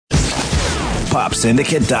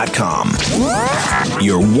PopSyndicate.com.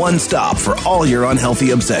 Your one stop for all your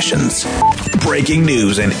unhealthy obsessions. Breaking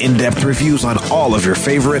news and in-depth reviews on all of your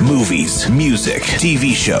favorite movies, music,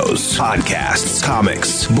 TV shows, podcasts,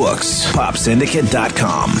 comics, books.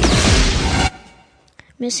 PopSyndicate.com.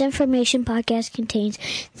 Misinformation Podcast contains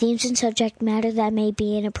themes and subject matter that may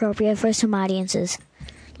be inappropriate for some audiences.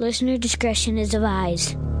 Listener discretion is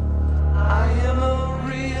advised. I am a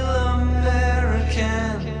real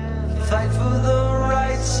American. Fight for the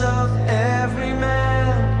rights of every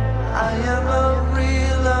man. I am a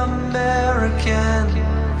real American.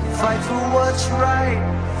 Fight for what's right.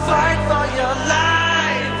 Fight for your life.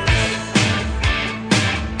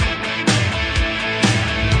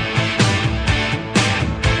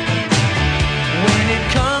 When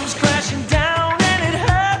it comes crashing down and it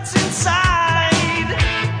hurts inside,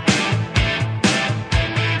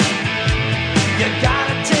 you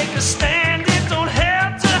gotta take a stand, it don't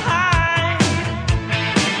have to hide.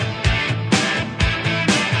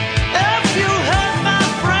 If you hurt my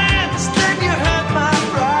friends, then you hurt my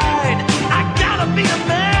pride. I gotta be a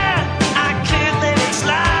man, I can't let it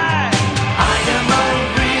slide. I am a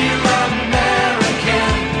real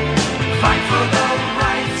American, fight for the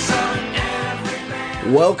rights of every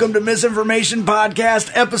man. Welcome to Misinformation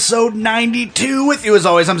Podcast, episode 92. With you as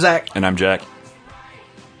always, I'm Zach. And I'm Jack.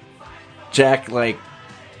 Jack,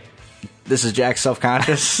 this is Jack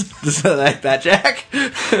self-conscious? that Jack?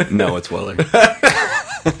 No, it's Weller.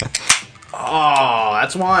 Oh,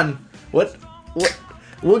 that's one. What?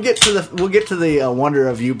 We'll get to the wonder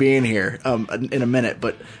of you being here in a minute,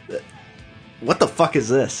 but what the fuck is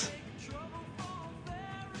this?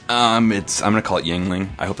 I'm gonna call it Yingling.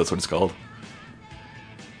 I hope that's what it's called.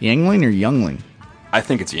 Yangling or Youngling? I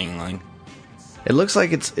think it's Yingling. It looks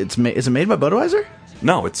like is it made by Budweiser?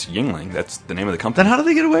 No, it's Yingling. That's the name of the company. Then how did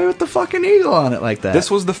they get away with the fucking eagle on it like that? This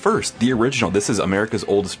was the original. This is America's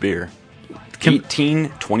oldest beer.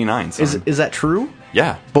 1829, son. Is that true?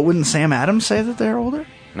 Yeah. But wouldn't Sam Adams say that they're older?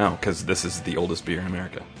 No, because this is the oldest beer in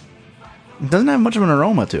America. It doesn't have much of an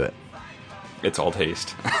aroma to it. It's all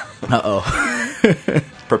taste. Uh-oh.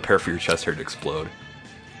 Prepare for your chest hair to explode.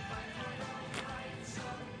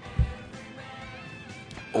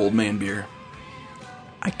 Old man beer.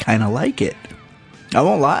 I kind of like it. I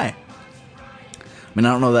won't lie. I mean,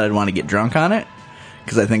 I don't know that I'd want to get drunk on it,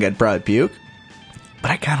 because I think I'd probably puke, but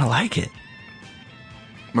I kind of like it.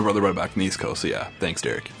 My brother brought it back from the East Coast, so yeah. Thanks,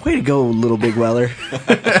 Derek. Way to go, little Big Weller.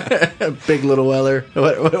 Big Little Weller.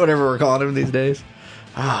 Whatever we're calling him these days.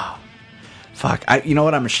 Ah, fuck. You know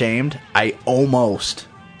what? I'm ashamed. I almost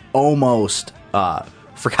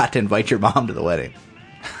forgot to invite your mom to the wedding.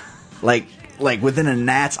 Like within a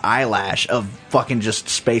gnat's eyelash of fucking just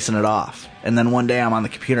spacing it off. And then one day I'm on the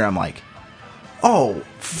computer, I'm like, oh,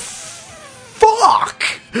 fuck!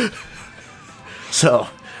 So,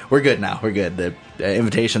 we're good now. We're good. The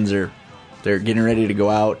invitations they're getting ready to go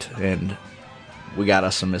out, and we got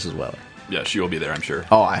us some Mrs. Weller. Yeah, she will be there, I'm sure.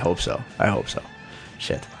 Oh, I hope so.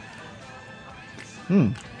 Shit.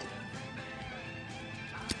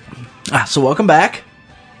 So welcome back.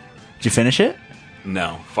 Did you finish it?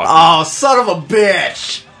 No. Fuck. Oh, son of a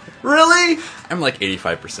bitch! Really? I'm like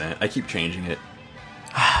 85%. I keep changing it.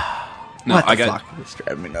 No, What the fuck? It's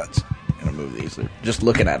driving me nuts. I'm gonna move these. Just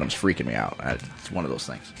looking at them's freaking me out. It's one of those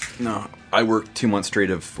things. No, I worked 2 months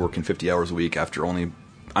straight of working 50 hours a week after I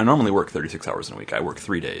normally work 36 hours in a week. I work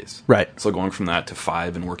 3 days. Right. So going from that to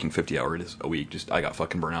 5 and working 50 hours a week, I got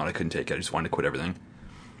fucking burnt out. I couldn't take it. I just wanted to quit everything.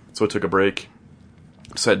 So I took a break.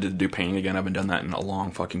 Decided to do painting again. I haven't done that in a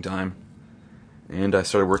long fucking time. And I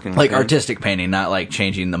started working like artistic painting, not like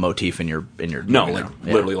changing the motif in your no, living like room.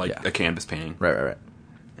 literally like a canvas painting. Right.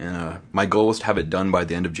 And my goal was to have it done by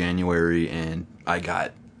the end of January, and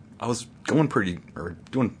I was going pretty.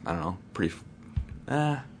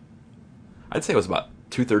 I'd say I was about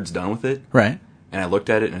 2/3 done with it. Right. And I looked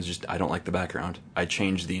at it, and I don't like the background. I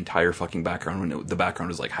changed the entire fucking background when the background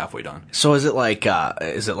was like halfway done. So is it like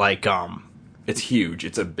It's huge.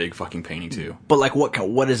 It's a big fucking painting too. But like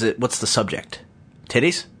what is it? What's the subject?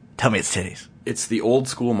 Titties? Tell me it's titties. It's the old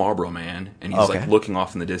school Marlboro Man, and he's like looking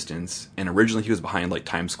off in the distance. And originally he was behind like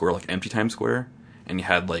Times Square, like empty Times Square, and he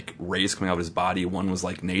had like rays coming out of his body. One was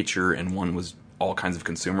like nature, and one was all kinds of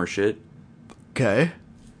consumer shit. Okay.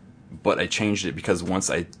 But I changed it because once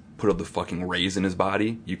I put up the fucking rays in his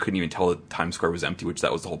body, you couldn't even tell that Times Square was empty, which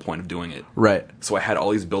that was the whole point of doing it. Right. So I had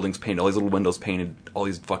all these buildings painted, all these little windows painted, all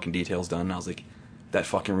these fucking details done, and I was like, that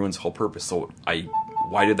fucking ruins the whole purpose. So I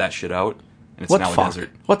whited that shit out, and it's now a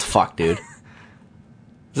desert. What the fuck, dude?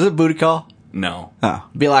 Is this a booty call? No. Oh,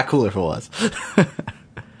 it'd be a lot cooler if it was.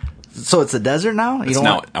 So it's a desert now? It's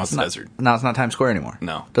now it's a desert. Now it's not Times Square anymore?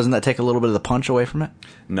 No. Doesn't that take a little bit of the punch away from it?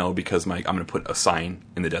 No, because I'm going to put a sign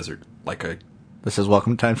in the desert, like a This is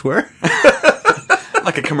Welcome to Times Square?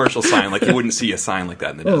 like a commercial sign. Like you wouldn't see a sign like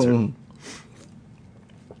that in the desert.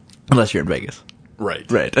 Unless you're in Vegas. Right.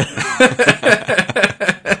 Right.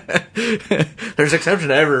 There's an exception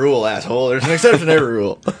to every rule, asshole. There's an exception to every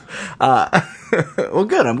rule. Well,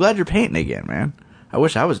 good. I'm glad you're painting again, man. I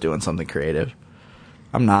wish I was doing something creative.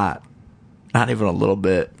 I'm not. Not even a little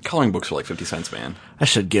bit. Coloring books are like 50 cents, man. I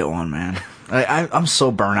should get one, man. I'm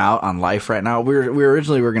so burnt out on life right now. We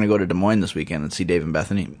originally were going to go to Des Moines this weekend and see Dave and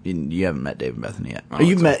Bethany. You haven't met Dave and Bethany yet. Oh,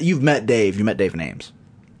 You've met Dave. You met Dave and Ames.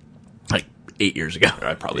 Like 8 years ago.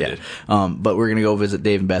 I probably did. But we're going to go visit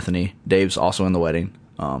Dave and Bethany. Dave's also in the wedding.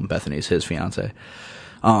 Bethany's his fiance.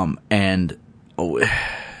 And we're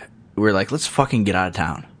like, let's fucking get out of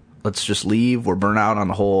town. Let's just leave. We're burnt out on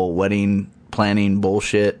the whole wedding planning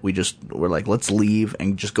bullshit. We're like, let's leave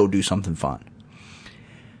and just go do something fun.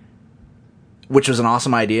 Which was an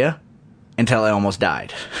awesome idea until I almost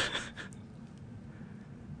died.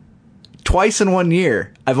 Twice in 1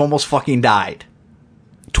 year, I've almost fucking died.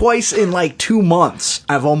 Twice in like 2 months,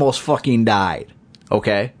 I've almost fucking died.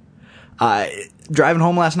 Okay? Driving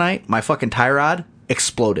home last night, my fucking tie rod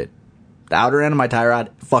exploded. The outer end of my tie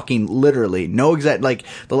rod, fucking literally, no exact, like,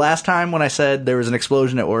 the last time when I said there was an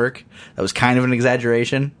explosion at work, that was kind of an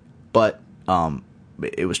exaggeration, but,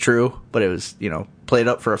 it was true, but it was, played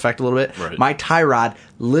up for effect a little bit. Right. My tie rod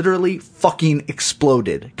literally fucking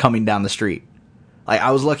exploded coming down the street. Like,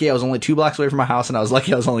 I was lucky I was only 2 blocks away from my house, and I was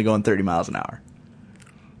lucky I was only going 30 miles an hour.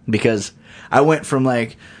 Because I went from,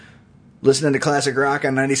 like, listening to classic rock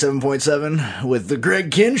on 97.7 with the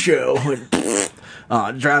Greg Kinn Show, and,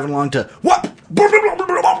 driving along to, what?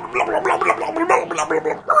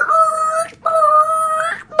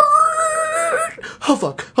 Oh,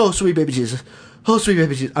 fuck. Oh, sweet baby Jesus. Oh, sweet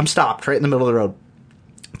baby Jesus. I'm stopped right in the middle of the road.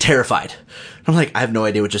 Terrified. I'm like, I have no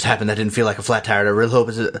idea what just happened. That didn't feel like a flat tire. I really hope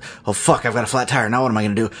oh, fuck, I've got a flat tire. Now what am I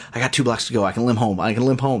going to do? I got 2 blocks to go. I can limp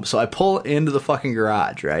home. So I pull into the fucking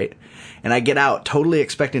garage, right? And I get out totally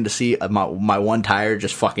expecting to see my one tire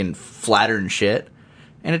just fucking flatter and shit.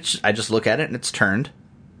 And I just look at it and it's turned,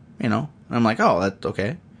 And I'm like, oh, that's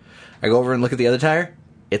okay. I go over and look at the other tire.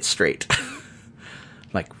 It's straight.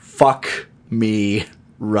 I'm like, fuck me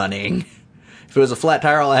running. If it was a flat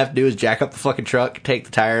tire, all I have to do is jack up the fucking truck, take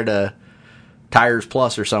the tire to Tires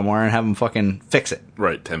Plus or somewhere, and have them fucking fix it.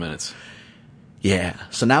 Right, 10 minutes. Yeah.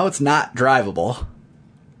 So now it's not drivable.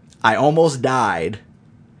 I almost died,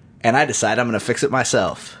 and I decide I'm going to fix it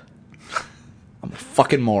myself. I'm a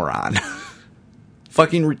fucking moron.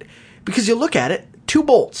 Because you look at it, 2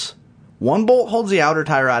 bolts. 1 bolt holds the outer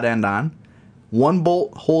tie rod end on. 1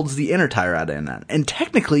 bolt holds the inner tie rod end on. And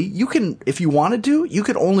technically, you can, if you wanted to, you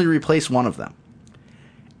could only replace one of them.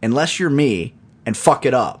 Unless you're me and fuck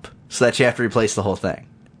it up so that you have to replace the whole thing.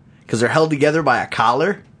 Because they're held together by a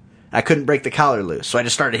collar. I couldn't break the collar loose, so I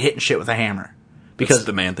just started hitting shit with a hammer. Because That's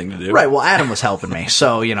the man thing to do. Right, well, Adam was helping me,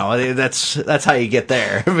 so, that's how you get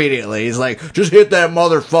there immediately. He's like, just hit that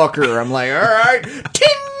motherfucker. I'm like, alright, ting!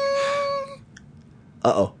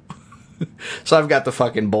 Uh-oh. So I've got the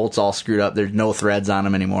fucking bolts all screwed up. There's no threads on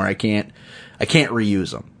them anymore. I can't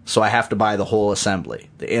reuse them. So I have to buy the whole assembly.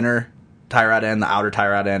 The inner tie rod end, the outer tie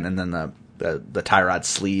rod end, and then the tie rod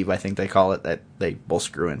sleeve, I think they call it, that they both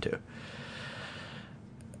screw into.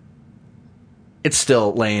 It's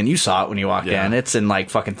still laying. You saw it when you walked in. It's in like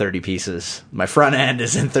fucking 30 pieces. My front end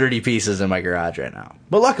is in 30 pieces in my garage right now.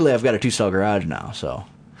 But luckily I've got a 2-cell garage now, so,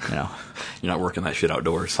 You're not working that shit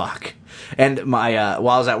outdoors. Fuck. And my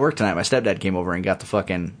while I was at work tonight, my stepdad came over and got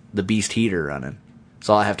the beast heater running.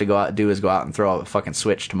 So all I have to go out and throw a fucking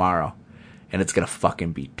switch tomorrow. And it's gonna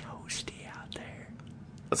fucking be toasty out there.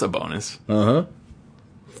 That's a bonus. Uh-huh.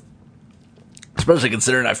 Especially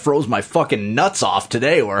considering I froze my fucking nuts off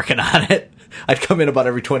today working on it. I'd come in about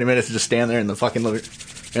every 20 minutes and just stand there in the fucking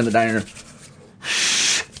in the dining room.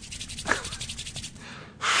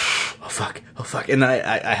 Oh fuck. And then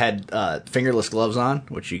I had fingerless gloves on,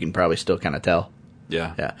 which you can probably still kind of tell.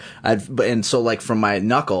 Yeah. Yeah. And so like from my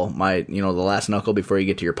knuckle, the last knuckle before you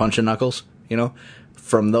get to your punching knuckles,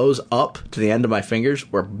 from those up to the end of my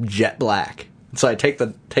fingers were jet black. So I take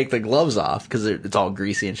the gloves off because it's all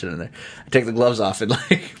greasy and shit in there. I take the gloves off and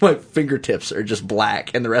like my fingertips are just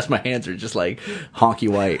black and the rest of my hands are just like honky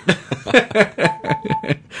white.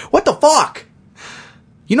 What the fuck?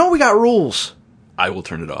 We got rules. I will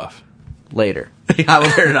turn it off. Later. I will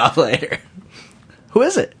turn it off later. Who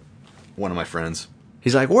is it? One of my friends.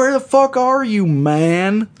 He's like, where the fuck are you,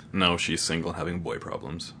 man? No, she's single, having boy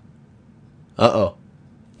problems. Uh-oh.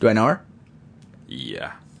 Do I know her?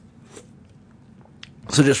 Yeah.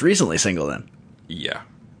 So just recently single then? Yeah.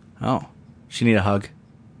 Oh. She need a hug?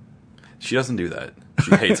 She doesn't do that.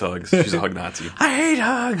 She hates hugs. She's a hug Nazi. I hate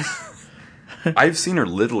hugs! I've seen her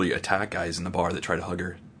literally attack guys in the bar that try to hug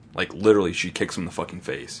her. Like, literally, she kicks them in the fucking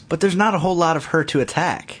face. But there's not a whole lot of her to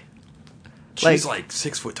attack. She's like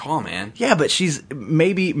 6 foot tall, man. Yeah, but she's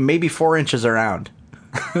maybe 4 inches around.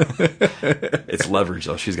 It's leverage,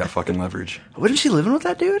 though. She's got fucking leverage. Wasn't she living with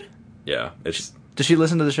that dude? Yeah. It's Does she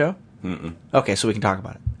listen to the show? Mm-mm. Okay, so we can talk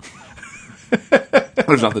about it.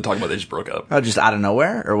 There's nothing to talk about. They just broke up. Oh, just out of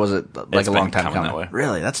nowhere? Or was it like It's a long been time coming coming? that way.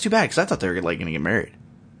 Really? That's too bad, because I thought they were like going to get married.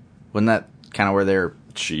 Wasn't that kind of where they're...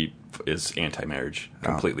 She is anti-marriage.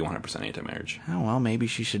 Completely 100% anti-marriage. Oh, well, maybe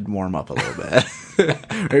she should warm up a little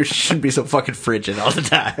bit. Or she shouldn't be so fucking frigid all the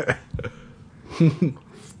time.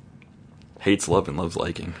 Hates love and loves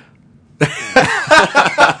liking. That's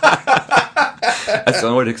the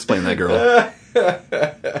only way to explain that girl.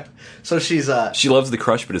 So she's... She loves the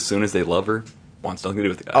crush, but as soon as they love her, wants nothing to do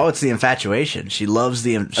with the guy. Oh, it's the infatuation. She loves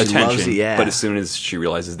the... She Attention. loves the... Yeah. But as soon as she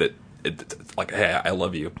realizes that, like, hey, I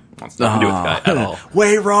love you, wants nothing to do with the guy at all.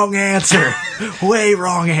 Way wrong answer. Way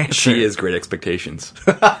wrong answer. She is Great Expectations.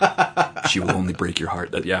 She will only break your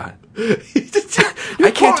heart. Yeah.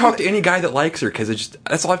 I can't talk to any guy that likes her because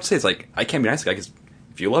that's all I have to say. It's like, I can't be nice to guy because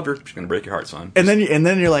if you love her, she's going to break your heart, son. And then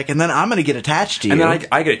you're like, and then I'm going to get attached to you. And then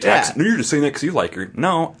I get attached. Yeah. No, you're just saying that because you like her.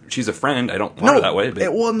 No, she's a friend. I don't want her that way.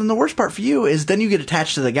 But Well, and then the worst part for you is then you get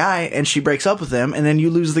attached to the guy and she breaks up with him and then you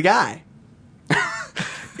lose the guy.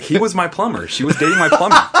 he was my plumber. She was dating my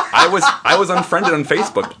plumber. I was unfriended on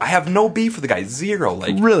Facebook. I have no beef with the guy. Zero.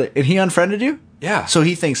 Like, Really? And he unfriended you? yeah. So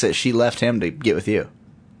he thinks that she left him to get with you.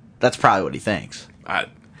 That's probably what he thinks.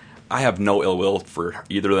 I have no ill will for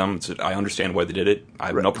either of them. I understand why they did it. I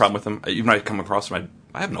have no problem with them. Even when I come across them,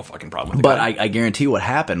 I have no fucking problem with the But guy. I guarantee what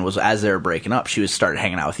happened was as they were breaking up, she started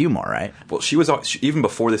hanging out with you more, right? Well, even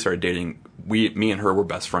before they started dating, me and her were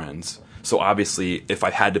best friends. So obviously, if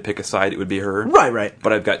I had to pick a side, it would be her. Right.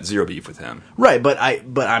 But I've got zero beef with him. Right, but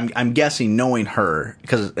I'm guessing knowing her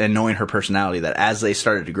and knowing her personality that as they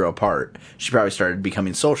started to grow apart, she probably started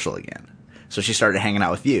becoming social again. So she started hanging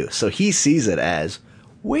out with you. So he sees it as,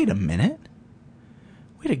 wait a minute,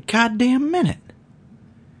 wait a goddamn minute.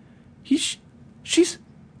 She's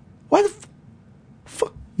why the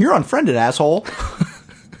fuck? You're unfriended, asshole.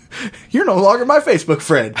 You're no longer my Facebook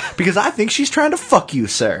friend because I think she's trying to fuck you,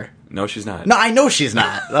 sir. No, she's not. No, I know she's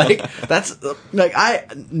not. Like that's like I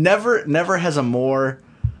never has a more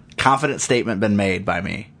confident statement been made by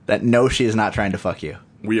me that no, she is not trying to fuck you.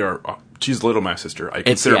 We are. She's little my sister. I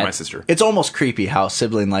consider her my sister. It's almost creepy how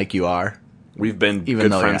sibling like you are. We've been Even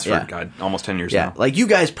good though friends you're for not- God, almost 10 years Yeah, now. like you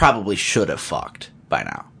guys probably should have fucked by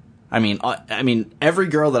now. I mean, every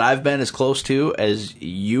girl that I've been as close to as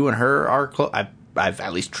you and her are close. I've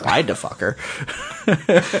at least tried to fuck her.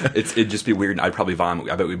 It'd just be weird. I'd probably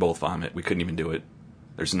vomit. I bet we both vomit. We couldn't even do it.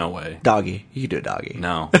 There's no way. Doggy, you can do it, doggy.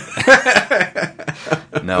 No.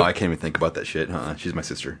 No, I can't even think about that shit. She's my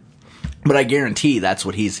sister. But I guarantee that's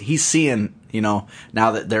what he's seeing, now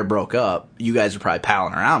that they're broke up, you guys are probably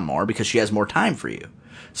palling around more because she has more time for you.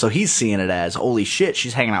 So he's seeing it as, holy shit,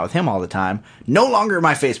 she's hanging out with him all the time. No longer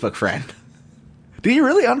my Facebook friend. Did he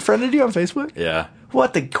really unfriended you on Facebook? Yeah.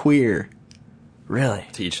 What the queer? Really?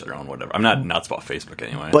 To each their own, whatever. I'm not nuts about Facebook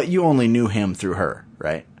anyway. But you only knew him through her,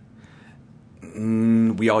 right?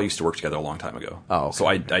 We all used to work together a long time ago. Oh, okay. So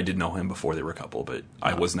I did know him before they were a couple, but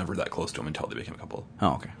I was never that close to him until they became a couple.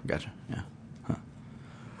 Oh, okay. Gotcha. Yeah.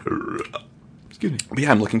 Excuse me. But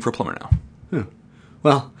yeah, I'm looking for a plumber now.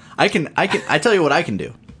 Well, I tell you what I can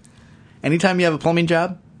do. Anytime you have a plumbing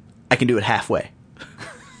job, I can do it halfway.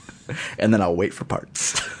 And then I'll wait for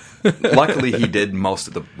parts. Luckily, he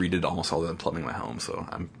redid almost all the plumbing in my home, so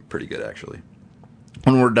I'm pretty good actually.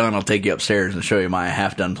 When we're done, I'll take you upstairs and show you my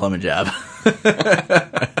half-done plumbing job.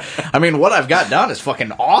 I mean, what I've got done is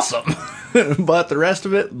fucking awesome. But the rest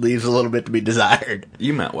of it leaves a little bit to be desired.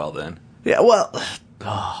 You meant well then. Yeah, well,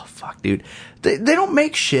 oh, fuck, dude. They don't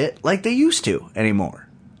make shit like they used to anymore.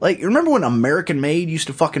 Like, remember when American Made used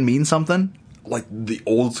to fucking mean something? Like the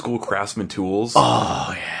old school Craftsman tools.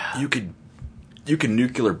 Oh, yeah. You could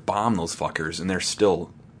nuclear bomb those fuckers and they're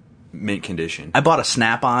still mint condition. I bought a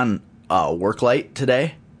Snap-on work light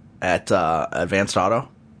today at Advanced Auto.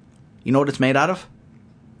 You know what it's made out of?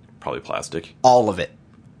 Probably plastic. All of it.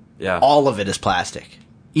 Yeah. All of it is plastic.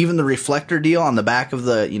 Even the reflector deal on the back of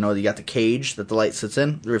the, you got the cage that the light sits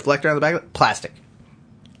in. The reflector on the back of it, plastic.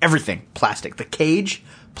 Everything, plastic. The cage,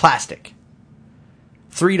 plastic.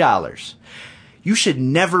 $3. You should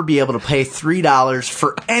never be able to pay $3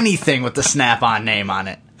 for anything with the Snap-on name on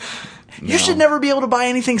it. You should never be able to buy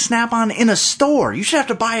anything Snap-on in a store. You should have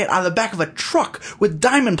to buy it out of the back of a truck with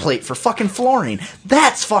diamond plate for fucking flooring.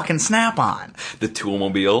 That's fucking Snap-on. The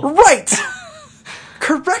Toolmobile. Right!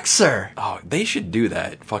 Correct, sir. Oh, they should do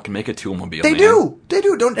that. Fucking make a Toolmobile, They man. do. They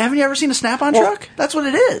do. Haven't you ever seen a Snap-on truck? That's what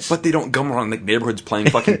it is. But they don't come around like neighborhoods playing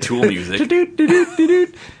fucking Tool music. Play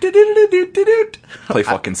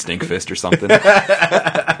fucking Stinkfist or something.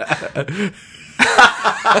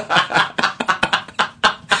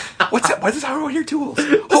 What's that? Why is everyone hear Tools?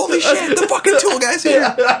 Holy shit, the fucking Tool guy's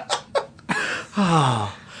here.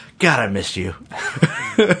 God, I missed you.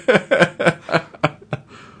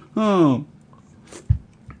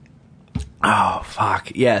 Oh,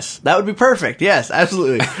 fuck. Yes. That would be perfect. Yes,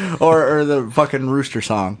 absolutely. or the fucking Rooster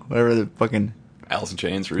song. Whatever the fucking... Alice in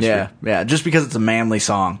Chains, Rooster. Yeah. Just because it's a manly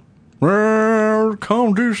song.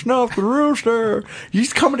 Come to snuff the rooster.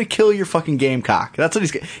 He's coming to kill your fucking gamecock. That's what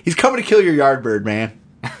he's coming to kill your yardbird, man.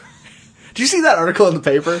 Did you see that article in the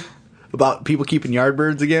paper about people keeping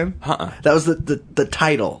yardbirds again? That was the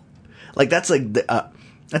title. Like, that's like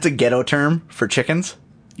that's a ghetto term for chickens.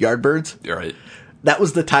 Yardbirds. You're right. That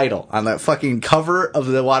was the title on that fucking cover of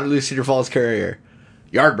the Waterloo Cedar Falls Courier.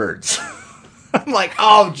 Yardbirds. I'm like,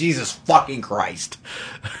 oh, Jesus fucking Christ.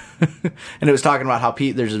 And it was talking about how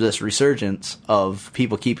there's this resurgence of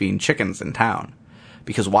people keeping chickens in town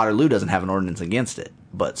because Waterloo doesn't have an ordinance against it,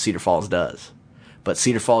 but Cedar Falls does. But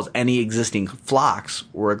Cedar Falls, any existing flocks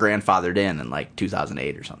were grandfathered in like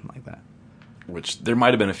 2008 or something like that. Which there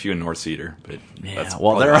might have been a few in North Cedar, but yeah,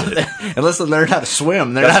 well, they're unless they learn how to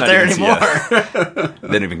swim, they're not there anymore. They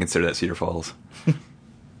don't even consider that Cedar Falls.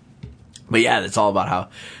 But yeah, it's all about how,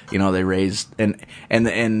 they raised and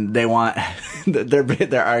they want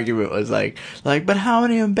their argument was like, but how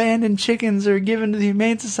many abandoned chickens are given to the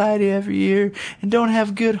Humane Society every year and don't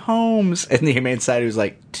have good homes? And the Humane Society was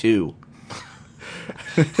like 2.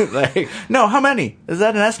 Like, no, how many? Is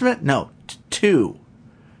that an estimate? No, 2.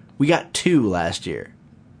 We got 2 last year.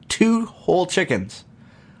 2 whole chickens.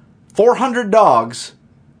 400 dogs.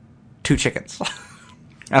 2 chickens.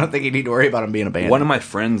 I don't think you need to worry about them being abandoned. One of my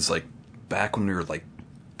friends, like, back when we were, like,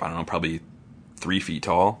 I don't know, probably 3 feet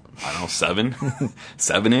tall. I don't know, 7?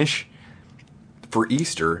 7-ish. For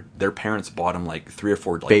Easter, their parents bought them, like, 3 or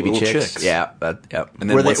 4 like, baby little chicks. Yeah. Yep. And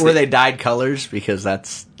then were they dyed colors? Because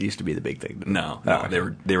that's used to be the big thing. No, okay.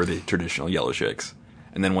 they were the traditional yellow chicks.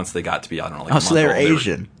 And then once they got to be, I don't know, like oh, a so month they were old,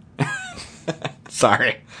 Asian.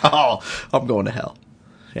 Sorry. Oh, I'm going to hell.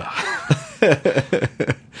 Yeah.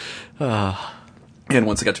 And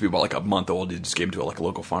once they got to be about like a month old, you just gave them to like a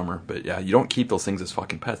local farmer. But yeah, you don't keep those things as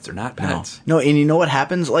fucking pets. They're not pets. No, and you know what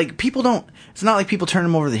happens? Like, people don't... It's not like people turn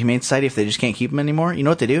them over to the Humane Society if they just can't keep them anymore. You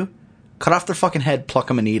know what they do? Cut off their fucking head, pluck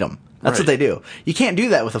them, and eat them. That's what they do. You can't do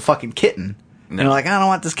that with a fucking kitten. No. And you're like, I don't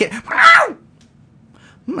want this kitten.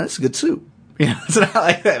 That's a good soup. It's not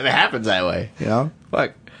like that. It happens that way.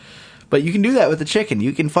 Fuck. But you can do that with a chicken.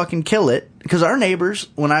 You can fucking kill it. Because our neighbors,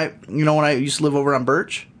 when I used to live over on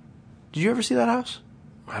Birch... Did you ever see that house?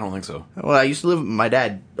 I don't think so. Well, I used to live... My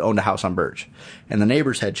dad owned a house on Birch. And the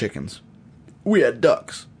neighbors had chickens. We had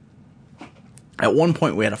ducks. At one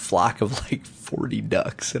point, we had a flock of like 40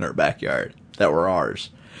 ducks in our backyard that were ours.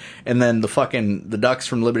 And then the ducks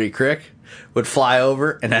from Liberty Creek would fly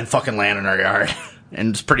over and then fucking land in our yard.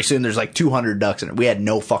 And pretty soon there's like 200 ducks in it. We had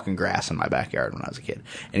no fucking grass in my backyard when I was a kid.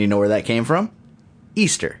 And you know where that came from?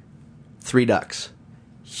 Easter. 3 ducks.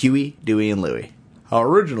 Huey, Dewey, and Louie. How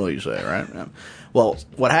original, you say, right? Yeah. Well,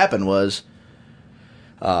 what happened was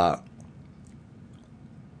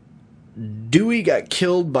Dewey got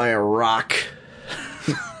killed by a rock.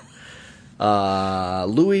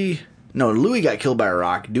 Louie got killed by a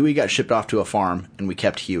rock. Dewey got shipped off to a farm, and we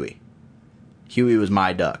kept Huey. Huey was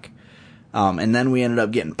my duck. And then we ended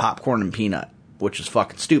up getting Popcorn and Peanut, which was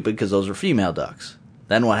fucking stupid because those were female ducks.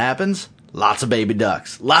 Then what happens? Lots of baby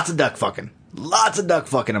ducks. Lots of duck fucking. Lots of duck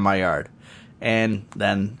fucking in my yard. And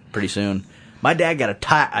then, pretty soon, my dad got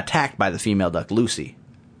attacked by the female duck, Lucy.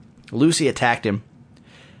 Lucy attacked him.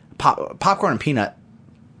 Popcorn and Peanut.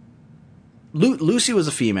 Lucy was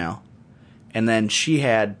a female. And then she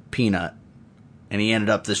had Peanut. And he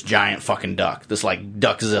ended up this giant fucking duck. This, like,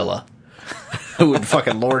 Duckzilla. Who would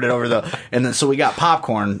fucking lord it over the... And then, so we got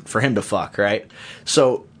Popcorn for him to fuck, right?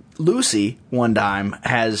 So, Lucy, one time,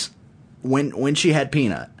 has... When she had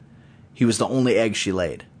Peanut, he was the only egg she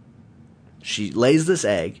laid. She lays this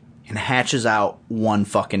egg and hatches out one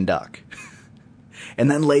fucking duck. And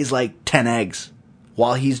then lays like 10 eggs.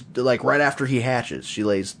 While he's, like, right after he hatches, she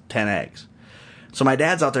lays 10 eggs. So my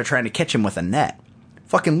dad's out there trying to catch him with a net.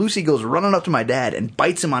 Fucking Lucy goes running up to my dad and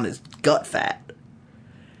bites him on his gut fat.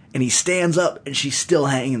 And he stands up and she's still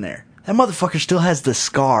hanging there. That motherfucker still has the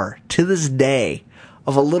scar to this day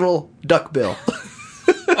of a little duck bill.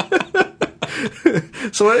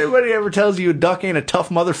 So when anybody ever tells you a duck ain't a tough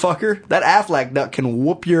motherfucker, that Aflac duck can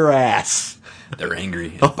whoop your ass. They're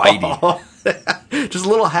angry and bitey. Just a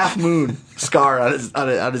little half moon scar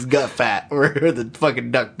on his gut fat where the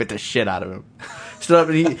fucking duck bit the shit out of him. Stood up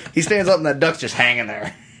and he stands up and that duck's just hanging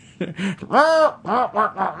there.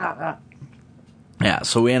 Yeah,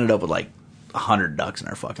 so we ended up with like 100 ducks in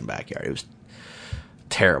our fucking backyard. It was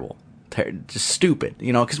terrible. Just stupid,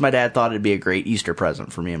 you know, because my dad thought it'd be a great Easter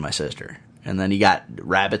present for me and my sister. And then he got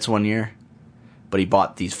rabbits one year, but he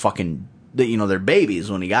bought these fucking, you know, they're babies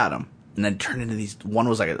when he got them. And then turned into these, one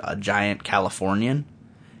was like a giant Californian,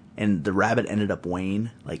 and the rabbit ended up weighing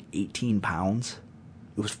like 18 pounds.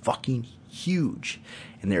 It was fucking huge.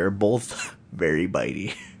 And they were both very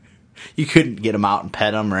bitey. You couldn't get them out and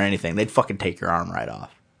pet them or anything. They'd fucking take your arm right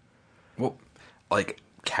off. Well, like,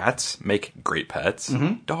 cats make great pets.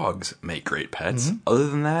 Dogs make great pets. Other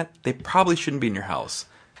than that, they probably shouldn't be in your house.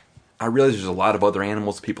 I realize there's a lot of other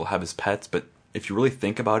animals people have as pets, but if you really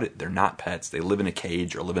think about it, they're not pets. They live in a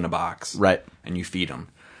cage or live in a box. Right. And you feed them.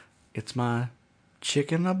 It's my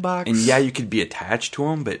chicken in a box. And yeah, you could be attached to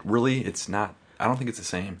them, but really, it's not. I don't think it's the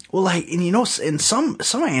same. Well, like, and you know, and some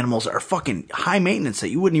animals are fucking high maintenance that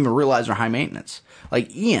you wouldn't even realize are high maintenance.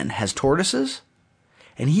 Like, Ian has tortoises,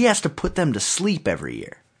 and he has to put them to sleep every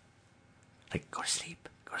year. Like, go to sleep,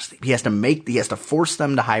 go to sleep. He has to force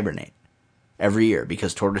them to hibernate every year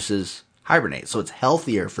because tortoises hibernate. So it's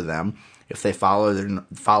healthier for them if they follow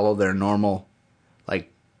their normal,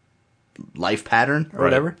 like, life pattern or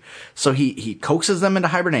whatever. So he coaxes them into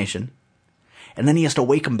hibernation, and then he has to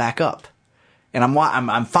wake them back up. And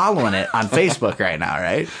I'm following it on Facebook right now,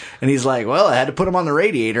 right? And he's like, well, I had to put them on the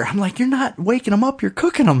radiator. I'm like, you're not waking them up. You're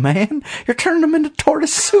cooking them, man. You're turning them into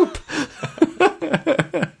tortoise soup.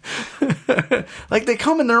 Like, they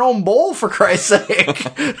come in their own bowl, for Christ's sake.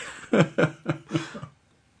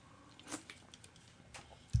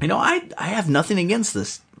 You know, I have nothing against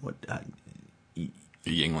this. What,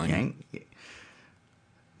 Yingling.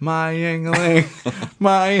 My Yingling,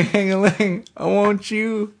 my Yingling, I want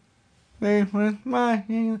you. Have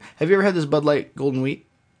you ever had this Bud Light Golden Wheat?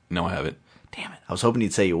 No, I haven't. Damn it. I was hoping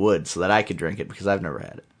you'd say you would so that I could drink it because I've never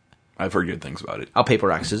had it. I've heard good things about it. I'll paper,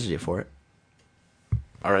 rock, scissors you for it.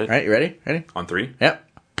 All right. All right, you ready? Ready? On 3? Yep.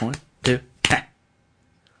 1, 2, 3.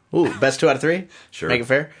 Ooh, best 2 out of 3? Sure. Make it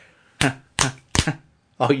fair?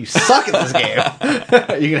 Oh, you suck at this game.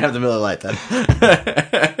 You can have the Miller Lite then.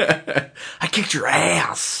 I kicked your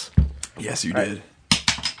ass. Yes, you All did. Right.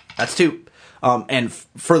 That's 2. And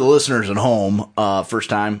for the listeners at home,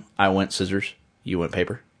 first time I went scissors, you went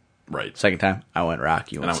paper. Right. Second time I went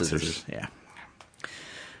rock, you went I went scissors. Yeah.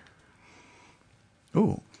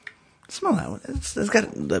 Ooh, smell that one. It's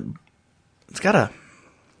got a.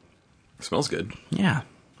 It smells good. Yeah,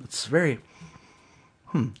 it's very.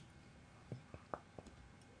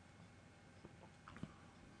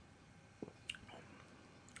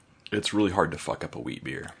 It's really hard to fuck up a wheat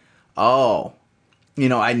beer. Oh, you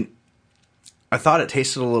know, I thought it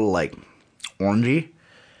tasted a little like orangey,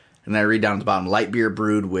 and then I read down at the bottom, light beer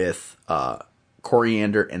brewed with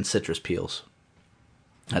coriander and citrus peels.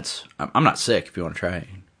 I'm not sick if you want to try it.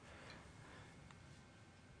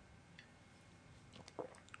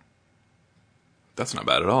 That's not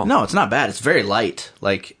bad at all. No, it's not bad. It's very light.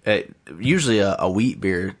 Like, usually a wheat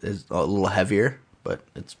beer is a little heavier, but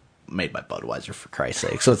it's made by Budweiser, for Christ's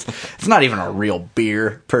sake. So it's not even a real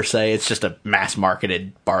beer, per se. It's just a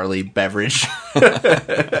mass-marketed barley beverage.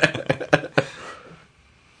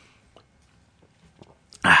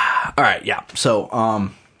 All right, yeah.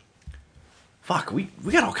 So, fuck, we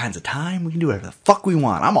got all kinds of time. We can do whatever the fuck we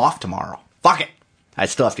want. I'm off tomorrow. Fuck it. I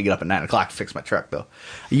still have to get up at 9 o'clock to fix my truck, though.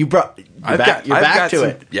 You're back to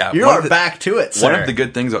it. Yeah, you are back to it, sir. One of the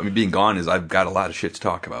good things about me being gone is I've got a lot of shit to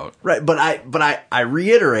talk about. Right, but I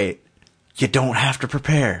reiterate, you don't have to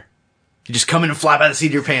prepare. You just come in and fly by the seat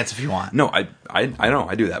of your pants if you want. No, I know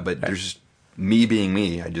I do that, but there's just me being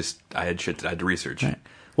me. I had shit that I had to research. Right.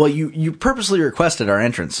 Well, you purposely requested our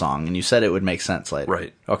entrance song, and you said it would make sense later.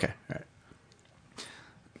 Right. Okay. All right.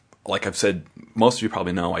 Like I've said, most of you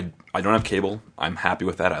probably know, I don't have cable. I'm happy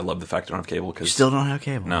with that. I love the fact I don't have cable because You still don't have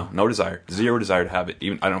cable? no desire, zero desire to have it.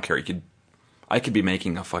 Even I don't care. I could be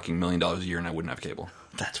making a fucking $1 million a year and I wouldn't have cable.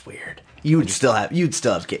 That's weird. You'd still have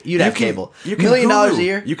cable. You'd have cable. You $1 million Hulu. a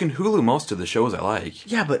year? You can Hulu most of the shows I like.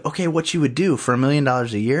 Yeah, but okay, what you would do for $1 million a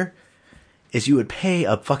year is you would pay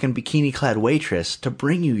a fucking bikini-clad waitress to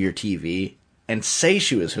bring you your TV and say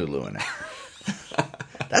she was Huluing it.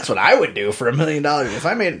 That's what I would do for $1 million. If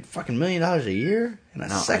I made fucking $1 million a year in a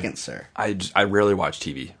second, sir. I rarely watch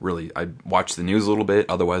TV. Really, I watch the news a little bit.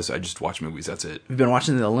 Otherwise, I just watch movies. That's it. You've been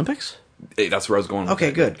watching the Olympics? Hey, that's where I was going with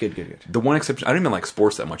Okay, that. good. The one exception, I don't even like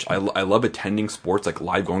sports that much. I love attending sports, like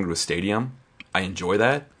live going to a stadium. I enjoy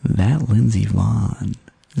that. That Lindsey Vonn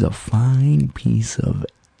is a fine piece of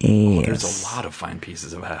ass. There's a lot of fine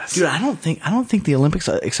pieces of ass. Dude, I don't think the Olympics,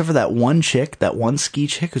 except for that one chick, that one ski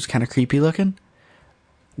chick who's kind of creepy looking,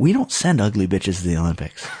 we don't send ugly bitches to the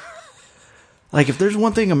Olympics. Like, if there's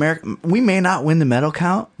one thing America, we may not win the medal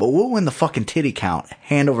count, but we'll win the fucking titty count,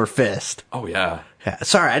 hand over fist. Oh, yeah. Yeah,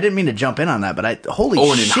 sorry, I didn't mean to jump in on that, but holy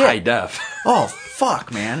Oh, and shit. in high def. Oh,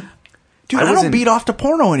 fuck, man. Dude, I I was don't beat off to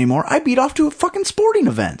porno anymore. I beat off to fucking sporting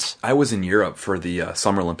events. I was in Europe for the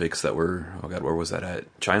Summer Olympics that were, oh God, where was that at?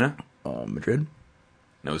 China? Madrid?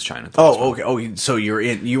 No, it was China. Oh, okay. Oh, so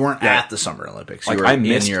you weren't at the Summer Olympics. You Like were I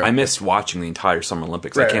in missed watching the entire Summer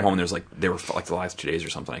Olympics. Right, I came right. home and they were like the last 2 days or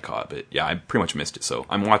something I caught. But yeah, I pretty much missed it. So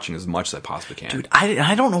I'm watching as much as I possibly can. Dude,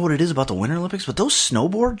 I don't know what it is about the Winter Olympics, but those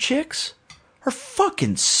snowboard chicks are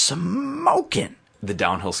fucking smoking. The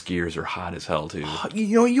downhill skiers are hot as hell too.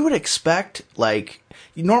 You know, you would expect, like,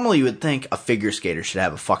 normally you would think a figure skater should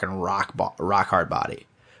have a fucking rock hard body.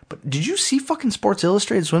 But did you see fucking Sports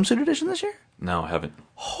Illustrated swimsuit edition this year? No, I haven't.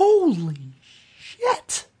 Holy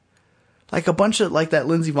shit. Like a bunch of, like that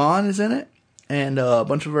Lindsey Vonn is in it, and a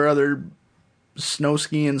bunch of her other snow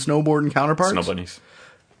skiing, snowboarding counterparts. Snow bunnies.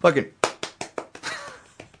 Fucking.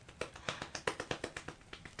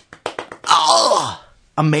 Oh,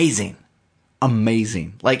 amazing.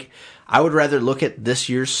 Amazing. Like, I would rather look at this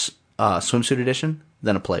year's swimsuit edition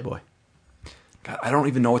than a Playboy. God, I don't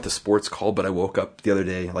even know what the sport's called, but I woke up the other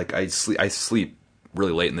day. Like I sleep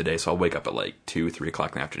really late in the day, so I'll wake up at like 2, 3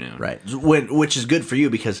 o'clock in the afternoon. Right. Which is good for you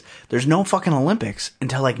because there's no fucking Olympics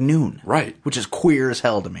until like noon. Right. Which is queer as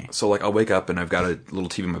hell to me. So like I'll wake up and I've got a little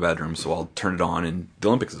TV in my bedroom, so I'll turn it on and the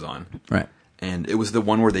Olympics is on. Right. And it was the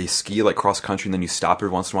one where they ski like cross country and then you stop every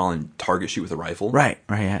once in a while and target shoot with a rifle. Right.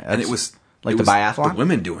 Yeah. And it was like it the was biathlon? the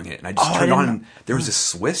women doing it, and I just Oh, I turned didn't on. know. And there was this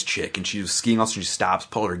Swiss chick, and she was skiing. Also, she stops,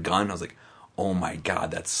 pulled her gun. I was like, "Oh my god,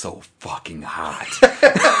 that's so fucking hot!"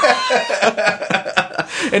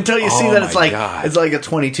 Until you see Oh that it's my like God. it's like a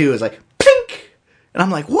 22. It's like plink, and I'm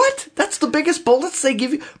like, what? That's the biggest bullets they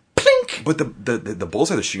give you. Plink. But the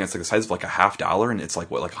bullseye they're shooting at's like the size of like a $50, and it's like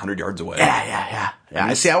what, like 100 yards away. Yeah. I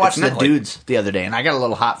it's- see. I watched it's the not like- dudes the other day, and I got a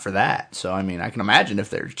little hot for that. So I mean, I can imagine if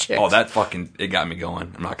they're chicks. Oh, that fucking it got me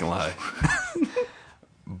going. I'm not gonna lie.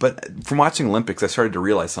 But from watching Olympics, I started to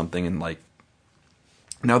realize something, and like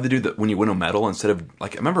now they do that when you win a medal instead of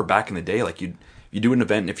like I remember back in the day, like you do an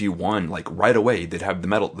event and if you won, like right away they'd have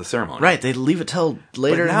the ceremony. right. They leave it till But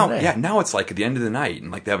later. now, in the day. yeah, now it's like at the end of the night,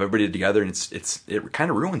 and like they have everybody together, and it kind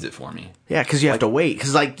of ruins it for me. Yeah, because you have to wait.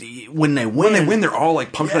 Because like when they win, They're all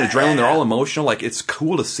like pumped with adrenaline. They're all emotional. Like it's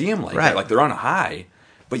cool to see them like Right. that. Like they're on a high.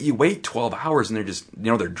 But you wait 12 hours and they're just,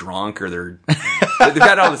 they're drunk or they've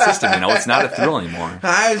got it out of the system. It's not a thrill anymore.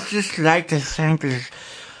 I would just like to thank this.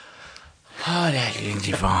 Oh, that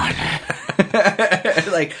Lindsey Vonn.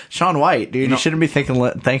 Like Shaun White, dude. You shouldn't be thanking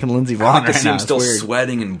Lindsey Vonn I like to right see now. him It's still weird.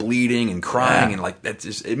 sweating and bleeding and crying Yeah. and like that's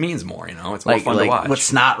just it means more. It's more Like fun to watch. what's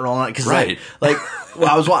snot rolling? Because Right. like well,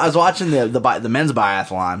 I was watching the men's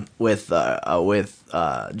biathlon with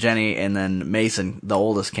Jenny, and then Mason, the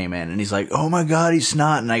oldest, came in, and he's like, "Oh my god, he's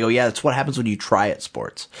snot," and I go, "Yeah, that's what happens when you try at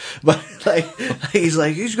sports." But like he's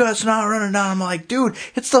like, "He's got snot running down." I'm like, "Dude,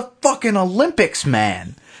 it's the fucking Olympics,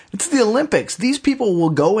 man. It's the Olympics. These people will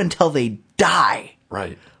go until they die.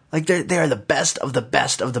 Right. Like they are the best of the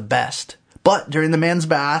best of the best." But during the men's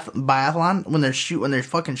biathlon, when they're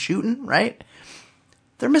fucking shooting, right?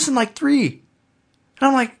 They're missing like 3. And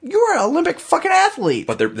I'm like, you're an Olympic fucking athlete.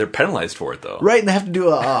 But they're penalized for it though. Right, and they have to do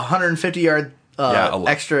a 150-yard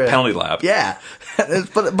extra penalty lap. Yeah.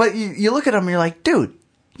 but you look at them and you're like, dude,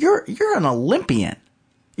 you're an Olympian.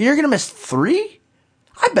 You're going to miss 3?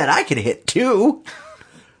 I bet I could hit 2.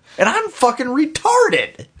 And I'm fucking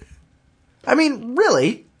retarded. I mean,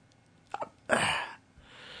 really?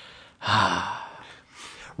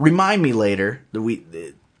 Remind me later that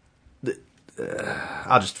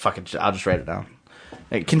I'll just write it down.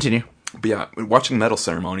 Hey, continue. But yeah, watching medal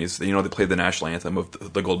ceremonies, they play the national anthem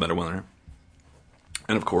of the gold medal winner.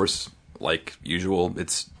 And of course, like usual,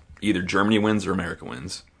 it's either Germany wins or America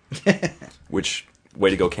wins. Which, way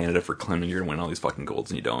to go Canada for claiming you're going to win all these fucking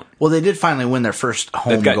golds and you don't. Well, they did finally win their first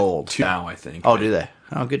home They've got gold. 2 now, I think. Oh, do they?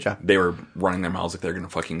 Oh, good job. They were running their mouths like they're going to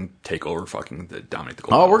fucking take over, dominate the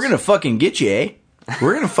gold Oh, medals. we're going to fucking get you, eh?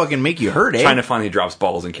 We're going to fucking make you hurt, eh? China finally drops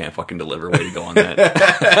balls and can't fucking deliver. Way to go on that.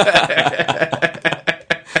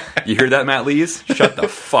 You hear that, Matt Lees? Shut the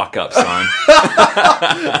fuck up, son.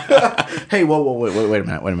 Hey, wait a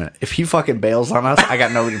minute. If he fucking bails on us, I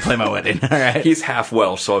got nobody to play my wedding. All right. He's half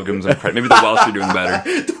Welsh, so I'll give him some credit. Maybe the Welsh are doing better.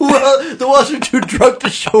 The Welsh are too drunk to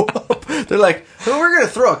show up. They're like, oh, we're gonna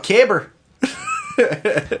throw a caber.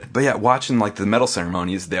 But yeah, watching like the medal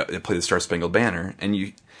ceremonies, they play the Star Spangled Banner,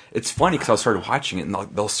 and it's funny because I started watching it,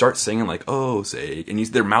 and they'll start singing like "Oh, say," and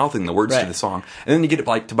they're mouthing the words to the song, and then you get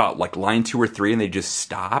to about like line 2 or 3, and they just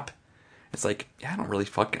stop. It's like, yeah, I don't really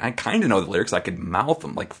I kind of know the lyrics. I could mouth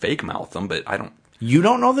them, like fake mouth them, but I don't. You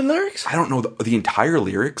don't know the lyrics? I don't know the entire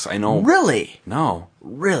lyrics. I know. Really? No.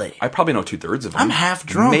 Really? I probably know 2/3 of them. I'm half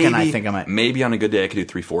drunk, and I think I might. Maybe on a good day I could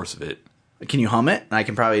do 3/4 of it. Can you hum it? And I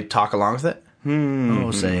can probably talk along with it.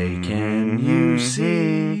 Oh, say, can you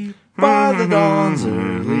see by the dawn's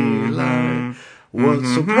early light what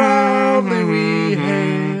so proudly we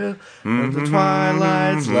hail at the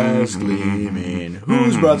twilight's last gleaming,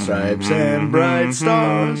 whose broad stripes and bright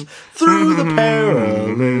stars through the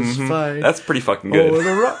perilous fight. That's pretty fucking good. O'er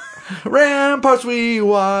the ramparts we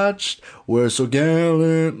watched were so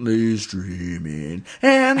gallantly streaming,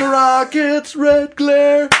 and the rocket's red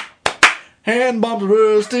glare and bombs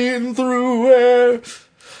bursting through air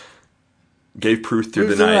gave proof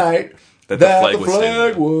through the night that the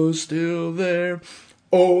flag was still there.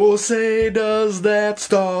 Oh, say does that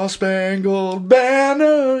star-spangled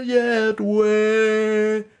banner yet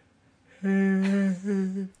wave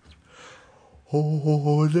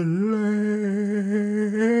o'er the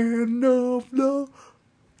land of the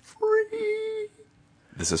free.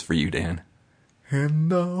 This is for you, Dan.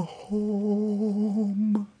 And the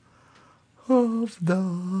home of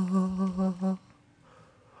the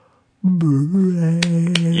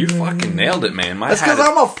brave. You fucking nailed it, man. That's because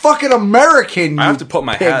I'm a fucking American. I have to put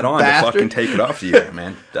my hat on to fucking take it off to you,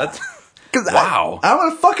 man. That's wow.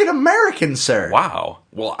 I'm a fucking American, sir. Wow.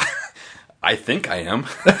 Well, I think I am.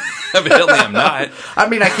 Evidently, I'm not. I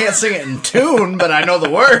mean, I can't sing it in tune, but I know the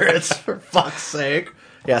words. For fuck's sake.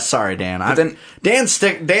 Yeah, sorry, Dan. Dan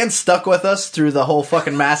stuck with us through the whole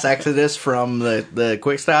fucking mass exodus from the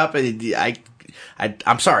quick stop.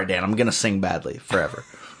 I'm sorry, Dan. I'm gonna sing badly forever.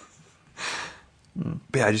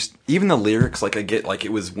 But yeah, even the lyrics, like I get, like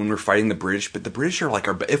it was when we're fighting the British, but the British are like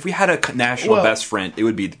if we had a national best friend,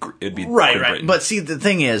 it'd be right. Britain. But see, the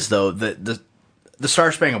thing is though, the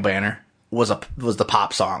Star Spangled Banner was the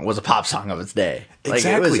pop song, was a pop song of its day.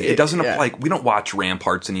 Exactly. It doesn't like we don't watch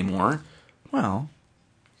Ramparts anymore. Well.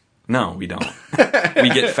 No, we don't.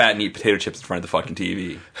 We get fat and eat potato chips in front of the fucking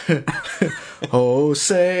TV. Oh,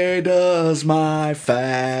 say does my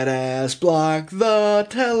fat ass block the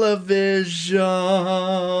television?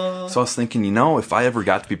 So I was thinking, if I ever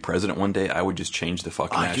got to be president one day, I would just change the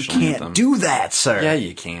fucking national anthem. You can't do that, sir. Yeah,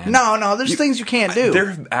 you can. No, there's things you can't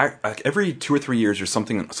do. Every 2 or 3 years, there's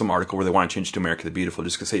some article where they want to change it to America the Beautiful,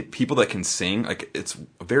 just because, say, people that can sing, like, it's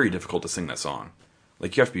very difficult to sing that song.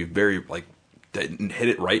 Like, you have to be very, like, hit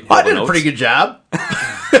it right. I did a pretty good job.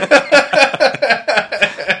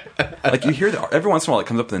 Like you hear that every once in a while, it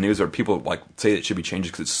comes up in the news, or people like say it should be changed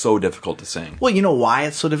because it's so difficult to sing. Well, you know why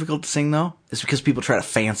it's so difficult to sing though? It's because people try to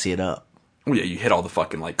fancy it up. Well, yeah, you hit all the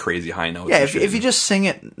fucking like crazy high notes. Yeah, if you just sing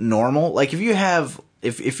it normal, like if you're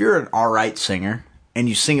an alright singer and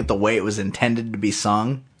you sing it the way it was intended to be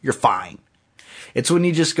sung, you're fine. It's when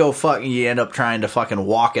you just go you end up trying to fucking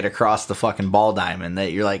walk it across the fucking ball diamond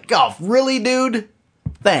that you're like, oh, really, dude?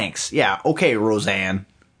 Thanks. Yeah, okay, Roseanne.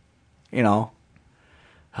 But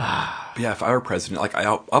yeah, if I were president, like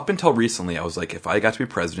up until recently, I was like, if I got to be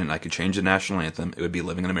president and I could change the national anthem, it would be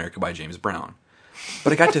Living in America by James Brown.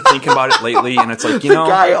 But I got to thinking about it lately, and it's like, the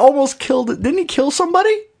guy almost killed it. Didn't he kill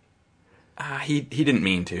somebody? He didn't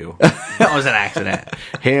mean to. That was an accident.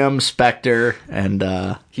 Him, Spectre, and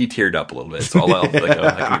he teared up a little bit. So I can be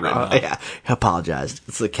written off. Yeah, he apologized.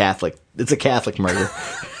 It's a Catholic murder.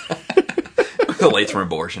 The late from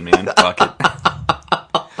abortion, man. Fuck it.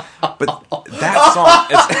 But that song,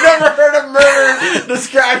 I've never heard a murder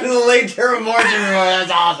described as a late term abortion.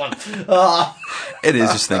 That's awesome. It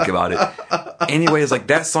is, just think about it. Anyways, like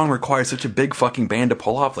that song requires such a big fucking band to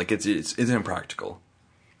pull off. Like it's impractical.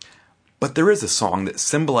 But there is a song that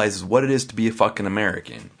symbolizes what it is to be a fucking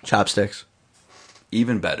American. Chopsticks.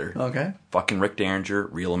 Even better. Okay. Fucking Rick Derringer,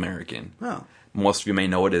 Real American. Oh. Most of you may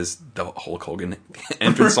know it as the Hulk Hogan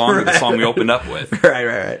entrance song, or the song we opened up with.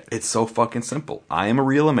 Right. It's so fucking simple. I am a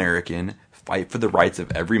real American. Fight for the rights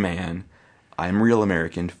of every man. I am a real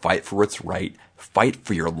American. Fight for what's right. Fight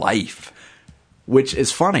for your life. Which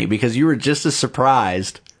is funny because you were just as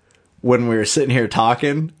surprised when we were sitting here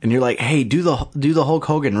talking, and you're like, "Hey, do the Hulk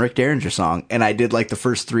Hogan Rick Derringer song," and I did like the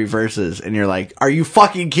first 3 verses, and you're like, "Are you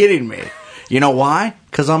fucking kidding me?" You know why?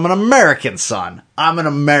 Because I'm an American, son. I'm an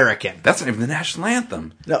American. That's not even the national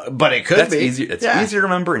anthem. No, but it could That's be. easier. It's Yeah. easier to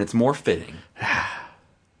remember, and it's more fitting.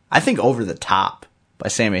 I think Over the Top by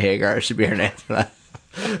Sammy Hagar should be our anthem.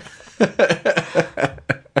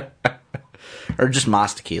 Or just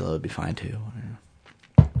Mas Tequila would be fine too.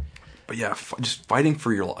 But yeah, just fighting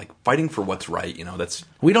for your fighting for what's right. You know, that's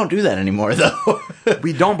We don't do that anymore, though.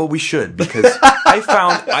 we don't, but we should, because I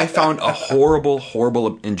found a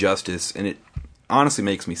horrible injustice, and it honestly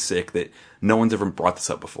makes me sick that no one's ever brought this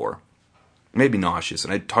up before. Maybe nauseous,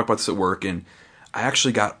 and I talked about this at work, and I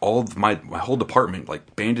actually got all of my whole department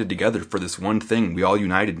like banded together for this one thing. We all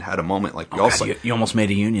united and had a moment. Like we all you almost made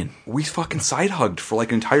a union. we fucking side hugged for like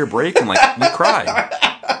an entire break, and like we cried.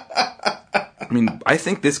 I mean, I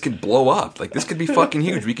think this could blow up. Like, this could be fucking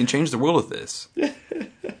huge. We can change the world with this.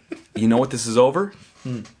 You know what this is over?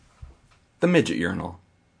 The midget urinal.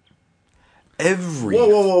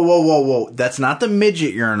 Whoa. That's not the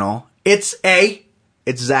midget urinal. It's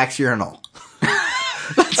Zach's urinal.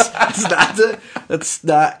 That's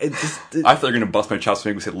not. I thought they were going to bust my chops to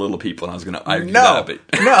make me say little people, and I was going to argue that. But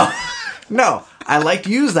No. I like to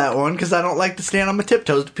use that one because I don't like to stand on my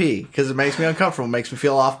tiptoes to pee because it makes me uncomfortable. It makes me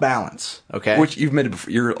feel off balance. Okay. Which you've admitted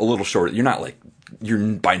before, you're a little short. You're not like, you're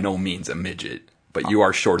by no means a midget, but you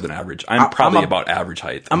are shorter than average. I'm probably about average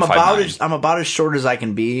height. I'm about as short as I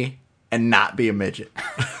can be and not be a midget.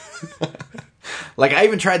 Like, I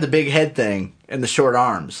even tried the big head thing and the short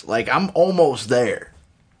arms. Like, I'm almost there.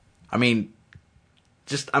 I mean,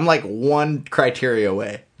 I'm like one criteria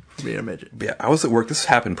away from being a midget. But yeah, I was at work. This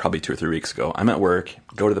happened probably 2 or 3 weeks ago. I'm at work,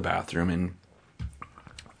 go to the bathroom, and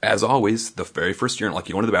as always, the very first urinal, like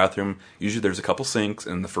you go into the bathroom, usually there's a couple sinks,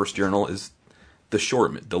 and the first urinal is the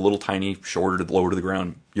little tiny, shorter, lower to the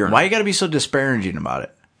ground urinal. Why you gotta be so disparaging about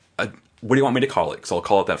it? What do you want me to call it? Because I'll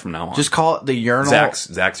call it that from now on. Just call it the urinal.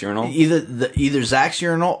 Zach's urinal. Either Zach's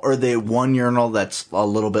urinal or the one urinal that's a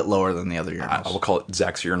little bit lower than the other urinals. I will call it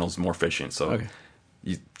Zach's urinal is more efficient. So Okay.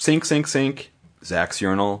 you sink, Zach's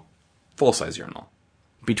urinal, full-size urinal.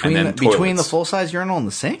 Between and then the toilets. full-size urinal and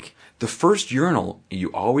the sink? The first urinal you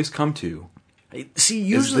always come to, See, Is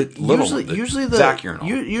usually the little one, usually the Zach urinal.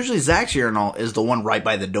 Usually Zach's urinal is the one right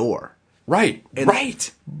by the door. right.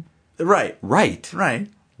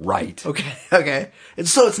 Right. Okay. And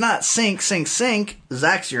so it's not sink,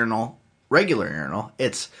 Zach's urinal, regular urinal.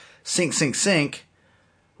 It's sink,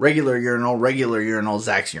 regular urinal,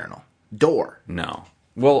 Zach's urinal. Door. No.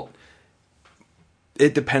 Well,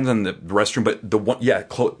 it depends on the restroom, but the one,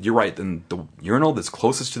 you're right. Then the urinal that's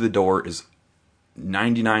closest to the door is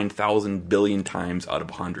 99,000 billion times out of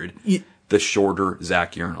 100 the shorter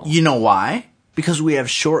Zach urinal. You know why? Because we have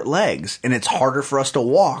short legs, and it's harder for us to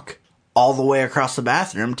walk all the way across the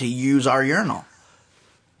bathroom to use our urinal.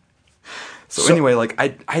 So anyway, like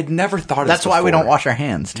I'd never thought of this That's why we before. don't wash our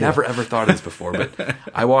hands, too. Never ever thought of this before, but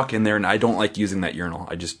I walk in there and I don't like using that urinal.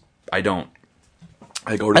 I don't.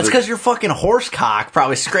 I go to That's because your fucking horse cock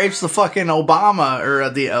probably scrapes the fucking Obama or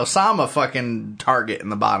the Osama fucking target in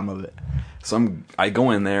the bottom of it. So I go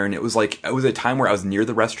in there, and it was a time where I was near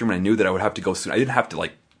the restroom, and I knew that I would have to go soon. I didn't have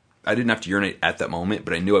to urinate at that moment,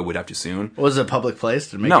 but I knew I would have to soon. Was it a public place?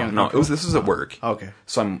 Did it make you No, uncomfortable? this was at work. Okay.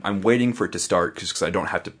 So I'm waiting for it to start because I don't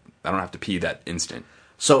have to pee that instant.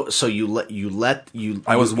 So you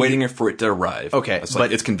I was waiting for it to arrive. Okay, It's like,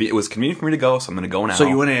 it was convenient for me to go, so I'm going to go now. So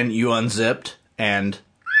you went in, you unzipped, and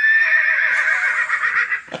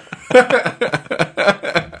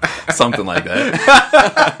something like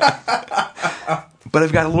that. But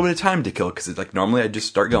I've got a little bit of time to kill because it's like normally I just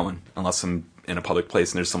start going unless I'm in a public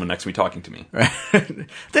place and there's someone next to me talking to me. they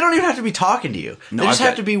don't even have to be talking to you. No, they just I've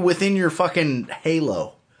have got- to be within your fucking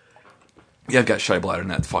halo. Yeah, I've got shy bladder,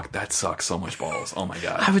 and that sucks so much balls. Oh my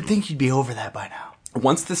god. I would think you'd be over that by now.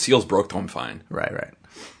 Once the seals broke, though, I'm fine. Right.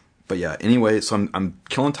 But yeah, anyway, so I'm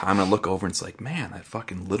killing time, and I look over, and it's like, man, that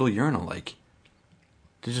fucking little urinal, like,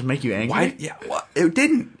 Did it just make you angry? why? Yeah, well, it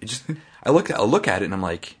didn't. It just, I look at it, and I'm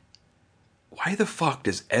like, why the fuck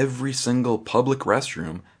does every single public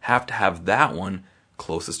restroom have to have that one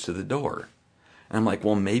closest to the door? And I'm like,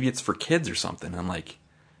 well, maybe it's for kids or something. I'm like,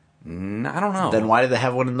 I don't know. Then why do they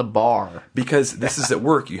have one in the bar? Because this is at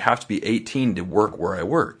work. You have to be 18 to work where I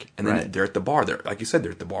work. And then Right. they're at the bar. They're, like you said,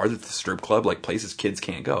 they're at the bar. They're at the strip club, like places kids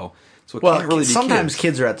can't go. So it Well, can't really be sometimes kids.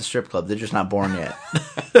 kids are at the strip club. They're just not born yet.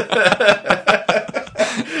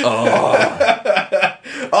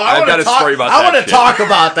 I've got a story about I that want to shit. talk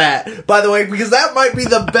about that, by the way, because that might be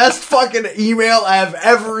the best fucking email I've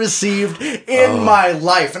ever received in my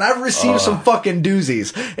life, and I've received some fucking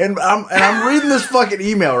doozies. And I'm reading this fucking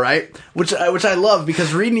email, right? Which I love,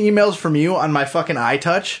 because reading emails from you on my fucking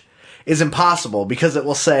iTouch is impossible, because it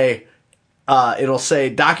will say, it'll say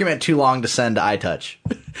document too long to send to iTouch.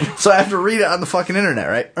 So I have to read it on the fucking internet,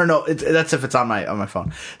 right? Or no, that's if it's on my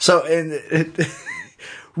phone. So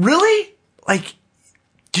really, like,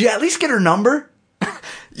 do you at least get her number?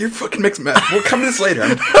 You're fucking mixed mess. We'll come to this later.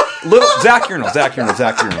 Little Zach Urinal.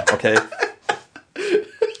 Okay.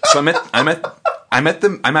 So I'm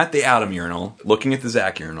at the Adam urinal, looking at the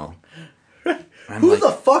Zach urinal. Who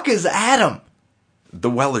the fuck is Adam? The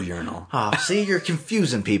Weller urinal. Oh, see, you're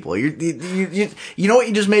confusing people. You know what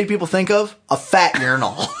you just made people think of? A fat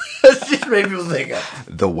urinal. That's just made people think of.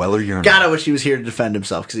 The Weller urinal. God, I wish he was here to defend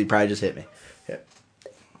himself because he probably just hit me. Yeah.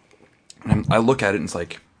 And I look at it and it's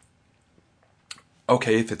like,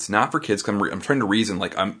 okay, if it's not for kids, 'cause I'm trying to reason.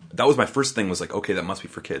 Like, that was my first thing, was like, okay, that must be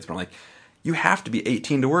for kids. But I'm like, you have to be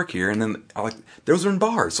 18 to work here. And then I like, those are in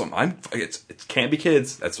bars, so it can't be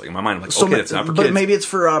kids. That's like in my mind. I'm like, okay, it's not for kids. But maybe it's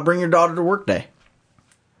for bring your daughter to work day.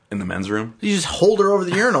 In the men's room, You just hold her over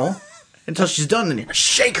the urinal until she's done, then you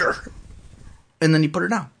shake her, and then you put her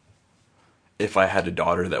down. if I had a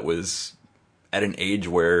daughter that was at an age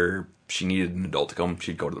where she needed an adult to come,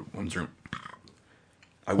 she'd go to the women's room.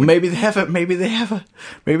 Maybe they have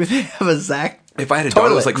a Zach. If I had a daughter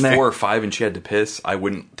that was like toilet in 4 there. or 5 and she had to piss, I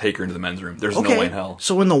wouldn't take her into the men's room. There's no way in hell.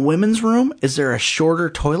 So in the women's room, is there a shorter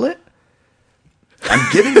toilet?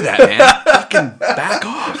 I'm getting to that, man. Fucking back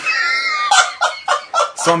off.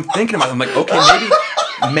 So I'm thinking about it. I'm like, okay,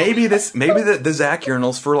 maybe the Zach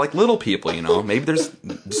urinal's for like little people, you know? Maybe there's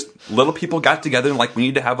just little people got together and like, we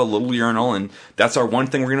need to have a little urinal, and that's our one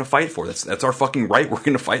thing we're gonna fight for. That's our fucking right we're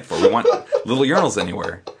gonna fight for. We want little urinals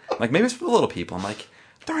anywhere. Like, maybe it's for the little people. I'm like,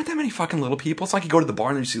 there aren't that many fucking little people. It's like you go to the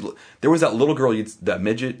bar and you see, there was that little girl, that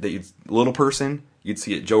midget, little person, you'd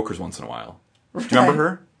see at Joker's once in a while. Do you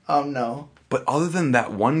remember her? No. But other than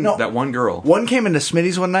that one girl. One came into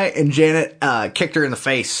Smitty's one night and Janet kicked her in the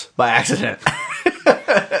face by accident.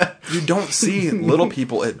 You don't see little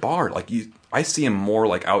people at bar. Like, I see them more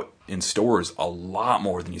like out in stores a lot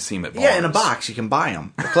more than you see them at bars. Yeah, in a box. You can buy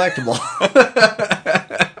them. They're collectible.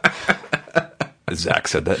 Zach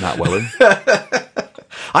said that, not Weller.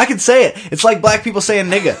 I can say it. It's like black people saying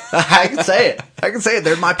nigga. I can say it.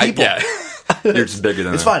 They're my people. Yeah. You're just bigger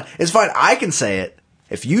than It's that. fine. It's fine. I can say it.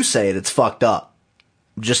 If you say it, it's fucked up.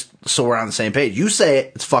 Just so we're on the same page. You say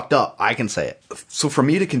it, it's fucked up. I can say it. So for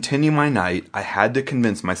me to continue my night, I had to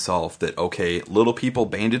convince myself that, okay, little people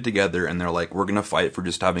banded together and they're like, we're going to fight for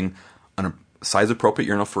just having a size-appropriate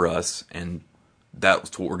urinal for us, and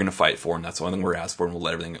that's what we're going to fight for, and that's the only thing we're asked for, and we'll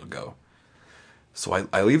let everything go. So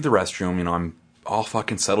I leave the restroom, you know, I'm all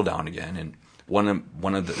fucking settled down again, and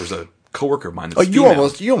there's a coworker of mine that's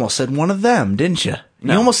female. You almost said one of them, didn't you?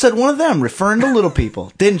 No. You almost said one of them, referring to little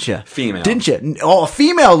people, didn't you? Female. Didn't you? Oh, a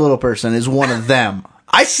female little person is one of them.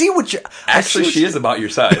 I see what you. Actually, she is about your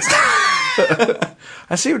size.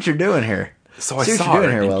 I see what you're doing here. So I see what saw you're her,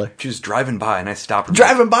 doing here, and Weller. she was driving by, and I stopped her.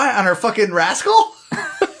 Driving by on her fucking rascal.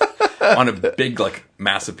 on a big, like,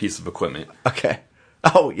 massive piece of equipment. Okay.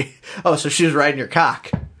 Oh, yeah. Oh, so she was riding your cock.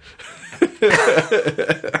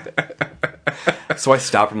 So I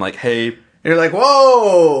stopped. I'm like, hey, You're like,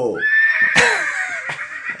 whoa.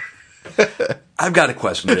 I've got a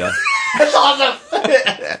question for you. That's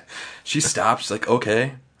awesome. She stopped. She's like,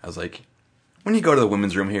 okay. I was like, when you go to the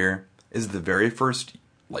women's room here, is the very first,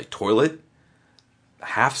 like, toilet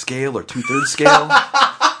half scale or 2/3 scale?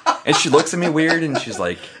 And she looks at me weird, and she's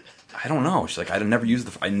like, I don't know. She's like, I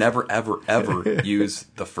never ever use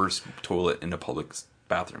the first toilet in a public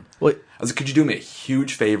bathroom. What? I was like, could you do me a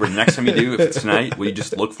huge favor? The next time you do, if it's tonight, will you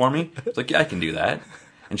just look for me? She's like, yeah, I can do that.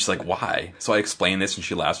 And she's like, why? So I explained this, and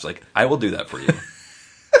she laughs. She's like, I will do that for you.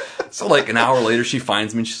 So like an hour later, she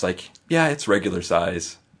finds me, and she's like, yeah, it's regular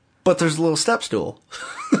size. But there's a little step stool.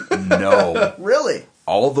 No. Really?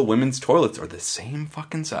 All the women's toilets are the same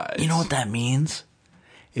fucking size. You know what that means?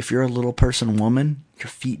 If you're a little person woman, your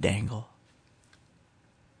feet dangle.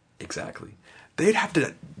 Exactly. They'd have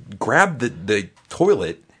to grab the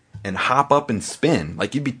toilet and hop up and spin.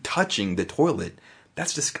 Like, you'd be touching the toilet.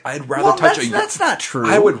 That's just... I'd rather touch a... That's not true.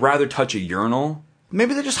 I would rather touch a urinal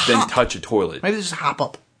Maybe they just than hop. touch a toilet. Maybe they just hop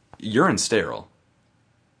up. Urine's sterile.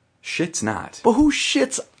 Shit's not. But who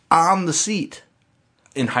shits on the seat?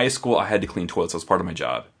 In high school, I had to clean toilets. That was part of my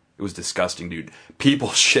job. It was disgusting, dude.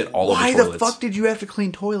 People shit all Why over the toilets. fuck did you have to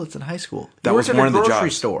clean toilets in high school? That You was worked one at of a the grocery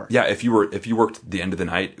jobs. store. Yeah, if you worked at the end of the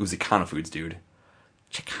night, it was Econo Foods, dude.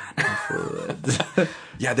 Chicano food.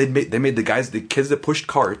 Yeah, they made the kids that pushed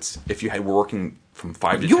carts. If you were working from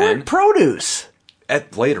 5 to You 10. worked produce.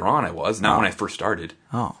 Later on, I was not when I first started.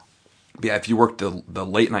 Oh. But yeah, if you worked the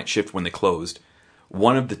late night shift when they closed,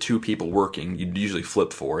 one of the two people working, you'd usually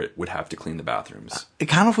flip for it, would have to clean the bathrooms.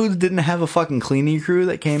 Econo Foods didn't have a fucking cleaning crew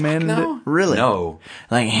that came in? no. Really? No.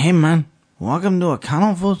 Like, hey man, welcome to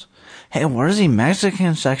Econo Foods. Hey, where's the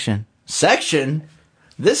Mexican section? Section?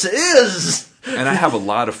 This is... And I have a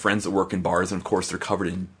lot of friends that work in bars, and of course they're covered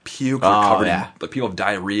in puke. They're Oh, covered yeah. in, like, people have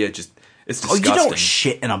diarrhea. It's Oh, disgusting. you don't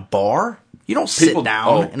shit in a bar? You don't sit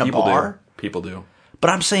down in a people bar? do. People do.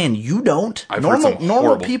 But I'm saying you don't. I've heard some Normal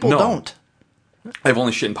horrible- people No. don't. I've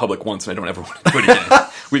only shit in public once, and I don't ever want to do it again.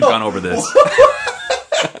 We've gone over this.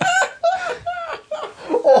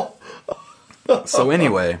 So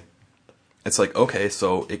anyway, it's like, okay,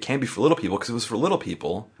 so it can't be for little people, because if it was for little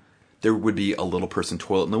people, there would be a little person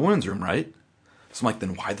toilet in the women's room, right? So I'm like,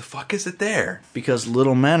 then why the fuck is it there? Because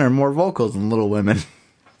little men are more vocal than little women.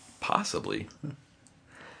 Possibly.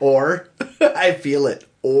 Or, I feel it.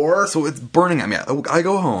 Or, So it's burning at me. I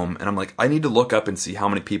go home, and I'm like, I need to look up and see how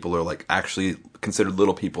many people are, like, actually considered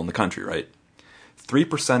little people in the country, right?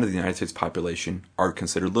 3% of the United States population are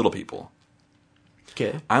considered little people.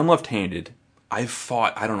 okay. I'm left-handed. I've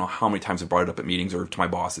fought, I don't know how many times I brought it up at meetings or to my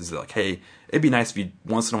bosses. They're like, hey, it'd be nice if you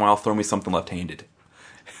once in a while throw me something left-handed.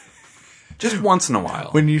 Just once in a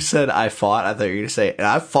while. When you said I fought, I thought you were going to say, and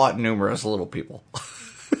I've fought numerous little people.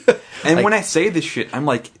 And like- when I say this shit, I'm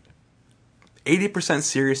like 80%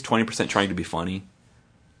 serious, 20% trying to be funny.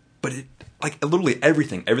 But it, like, literally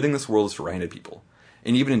everything in this world is for right-handed people.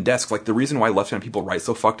 And even in desks, like, the reason why left-handed people write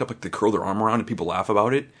so fucked up, like, they curl their arm around and people laugh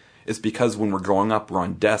about it, is because when we're growing up, we're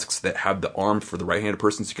on desks that have the arm for the right-handed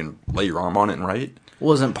person, so you can lay your arm on it and write.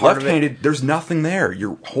 Wasn't part of it. Left-handed, there's nothing there.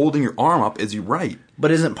 You're holding your arm up as you write. But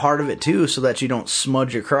isn't part of it too so that you don't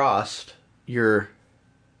smudge across your...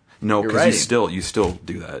 No, You're because writing. you still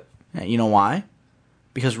do that. You know why?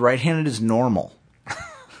 Because right-handed is normal.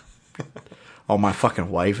 Oh, my fucking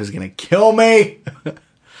wife is going to kill me.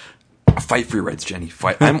 Fight for your rights, Jenny.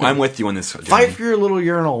 Fight. I'm with you on this, Jenny. Fight for your little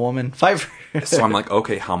urinal, woman. Fight for... So I'm like,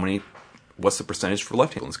 okay, what's the percentage for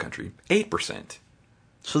left-handed in this country? 8%.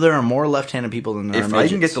 So there are more left-handed people than there are If I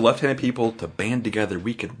can midgets. get the left-handed people to band together,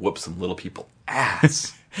 we could whoop some little people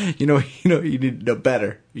ass. You know, you need to know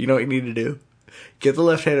better. You know what you need to do? Get the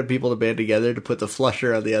left-handed people to band together to put the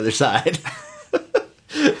flusher on the other side.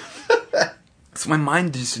 So my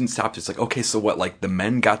mind just didn't stop. It's like, okay, so what? Like, the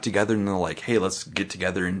men got together and they're like, hey, let's get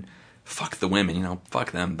together and fuck the women. You know,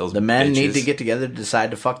 fuck them. Those The men need bitches. to get together to decide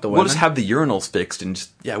to fuck the women. We'll just have the urinals fixed and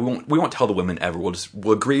just, yeah, we won't tell the women ever. We'll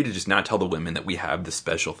agree to just not tell the women that we have this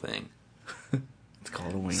special thing. It's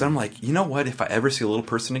called a wing. So I'm like, you know what? If I ever see a little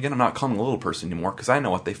person again, I'm not calling them a little person anymore because I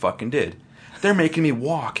know what they fucking did. They're making me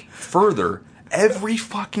walk further every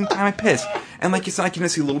fucking time I piss. And like, it's not like you're gonna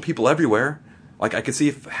see little people everywhere. Like, I could see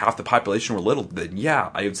if half the population were little, then yeah,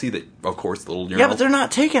 I would see that, of course, the little urinal. Yeah, but they're not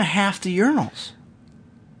taking half the urinals.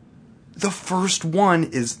 The first one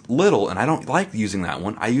is little, and I don't like using that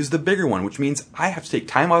one. I use the bigger one, which means I have to take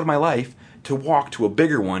time out of my life to walk to a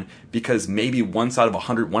bigger one because maybe one out of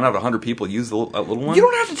 100 people use that little one. You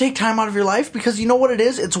don't have to take time out of your life because you know what it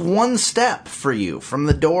is? It's one step for you from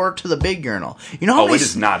the door to the big urinal. You know how Oh, many it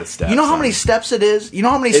is not a step, You know how son. many steps it is? You know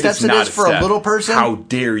how many steps it not is for a step. little person? How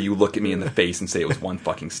dare you look at me in the face and say it was one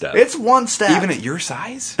fucking step? It's one step. Even at your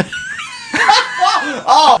size?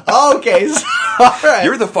 Okay. So, all right.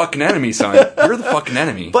 You're the fucking enemy, son. You're the fucking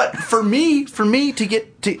enemy. But for me to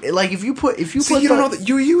get to like if you put see, put you don't the- know that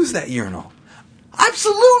you use that urinal.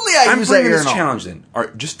 Absolutely, I I'm use that bringing this urinal. challenge then. All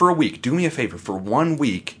right, just for a week, do me a favor. For 1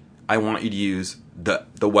 week, I want you to use the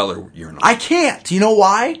Weller urinal. I can't. You know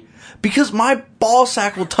why? Because my ball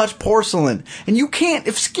sack will touch porcelain, and you can't.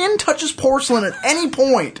 If skin touches porcelain at any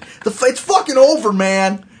point, it's fucking over,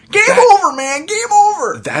 man. Game over, man. Game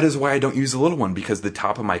over. That is why I don't use the little one, because the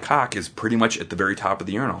top of my cock is pretty much at the very top of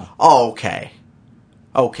the urinal. Oh, okay.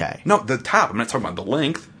 Okay. No, the top. I'm not talking about the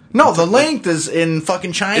length. No, the length is in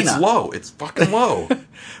fucking China. It's low. It's fucking low. I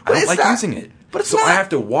don't it's like not- using it. but it's so not. I have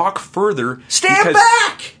to walk further. Stand because-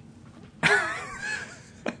 back.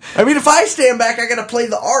 I mean, if I stand back, I gotta play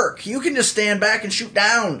the arc. You can just stand back and shoot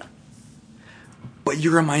down. But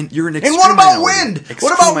you're an extreme what about minority. wind? What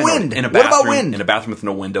Extreme about minority. wind? In a What about bathroom, wind? In a bathroom with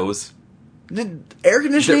no windows. Air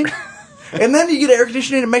conditioning, and then you get air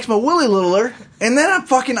conditioning. It makes my willy littler, and then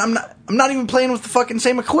I'm not even playing with the fucking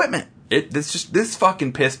same equipment. This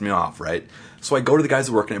fucking pissed me off, right? So I go to the guys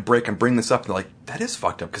that work at break and bring this up, and they're like, "That is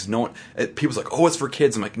fucked up," because people's like, "Oh, it's for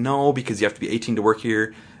kids." I'm like, "No, because you have to be 18 to work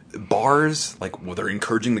here." Bars, like, well, they're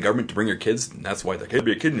encouraging the government to bring your kids, and that's why they could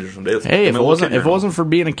be a kid in here someday. Let's Hey, put if them it in a wasn't little kid urinal. for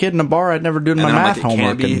being a kid in a bar, I'd never do And my then I'm math like, it homework.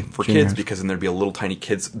 can't be in for junior kids high. because then there'd be a little tiny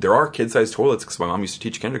kids. There are kid-sized toilets because my mom used to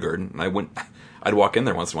teach kindergarten, and I'd walk in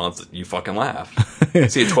there once in a while. You fucking laugh.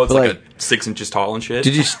 See a toilet's like a 6 inches tall and shit.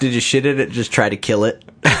 Did you shit in it? Just try to kill it.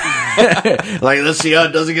 Like, let's see how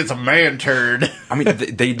it doesn't get some man turd. I mean,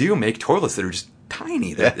 they do make toilets that are just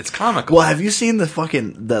tiny. It's comical. Well, have you seen the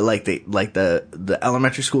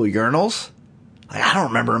elementary school urinals? Like, I don't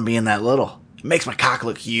remember them being that little. It makes my cock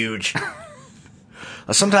look huge.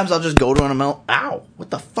 Sometimes I'll just go to an ow, what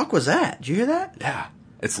the fuck was that? Did you hear that? Yeah,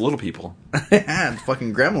 it's little people. Yeah, it's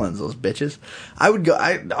fucking gremlins, those bitches. I'll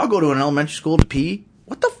go to an elementary school to pee.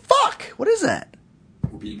 What the fuck? What is that?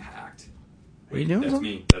 We're being hacked. What are you doing? That's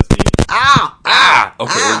me. That's me. Ow!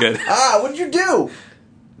 Okay, we're good. What'd you do?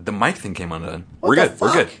 The mic thing came undone. What We're the good.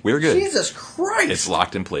 We're good. fuck? We're good. Jesus Christ! It's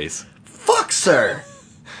locked in place. Fuck, sir.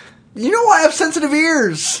 You know I have sensitive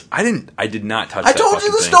ears. I did not touch. I that told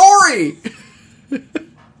you fucking the thing. story.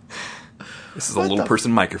 This is a little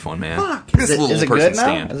person microphone, man. Fuck. This Is little it person good now?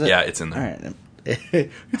 stand. Is it- Yeah, it's in there. All right.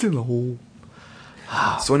 It's in the hole.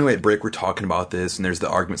 So anyway, at break, we're talking about this, and there's the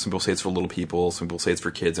argument. Some people say it's for little people. Some people say it's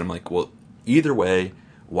for kids. And I'm like, well, either way,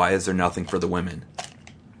 why is there nothing for the women?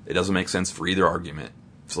 It doesn't make sense for either argument.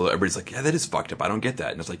 So everybody's like, yeah, that is fucked up. I don't get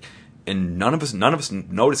that. And it's like, and none of us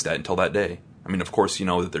noticed that until that day. I mean, of course, you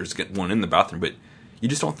know that there's one in the bathroom, but you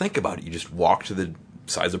just don't think about it. You just walk to the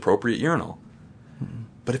size appropriate urinal.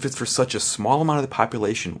 But if it's for such a small amount of the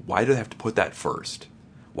population, why do they have to put that first?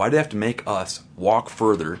 Why do they have to make us walk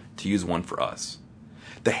further to use one for us?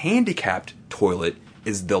 The handicapped toilet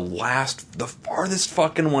is the farthest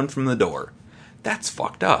fucking one from the door. That's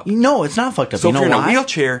fucked up. No, it's not fucked up. So you if know you're in why? a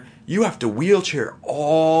wheelchair, you have to wheelchair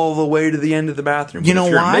all the way to the end of the bathroom. You But know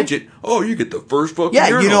if you're why? a midget, you get the first fucking Yeah,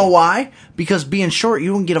 urinal. you know why? Because being short,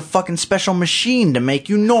 you don't get a fucking special machine to make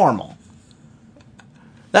you normal.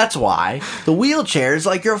 That's why. The wheelchair is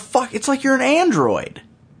like it's like you're an android.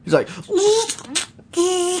 He's like,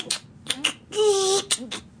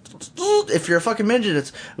 if you're a fucking midget,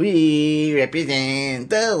 it's, we represent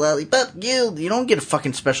the Lollipop Guild. You don't get a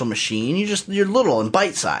fucking special machine. You're little and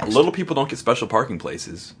bite-sized. Little people don't get special parking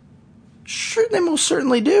places. Sure, they most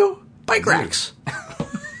certainly do. Bike racks.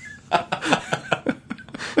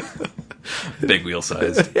 Big wheel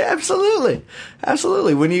sized. Yeah, absolutely.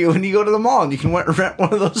 Absolutely. When you go to the mall and you can rent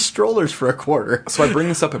one of those strollers for $0.25. So I bring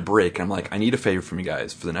this up at break. I'm like, I need a favor from you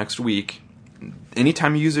guys. For the next week,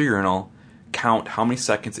 anytime you use a urinal, count how many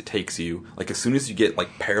seconds it takes you. Like, as soon as you get,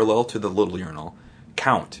 like, parallel to the little urinal,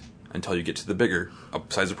 count until you get to the bigger,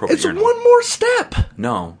 size appropriate It's urinal. one more step.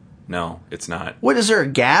 No, it's not. What, is there a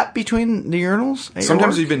gap between the urinals? at your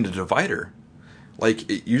Sometimes work? even a divider.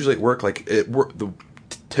 Like, usually at work, the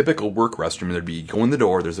typical work restroom, there'd be, you go in the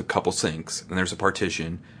door, there's a couple sinks, and there's a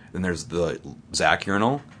partition, then there's the Zach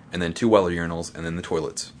urinal, and then 2 Weller urinals, and then the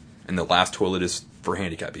toilets. And the last toilet is for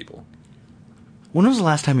handicapped people. When was the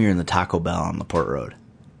last time you were in the Taco Bell on the Port Road?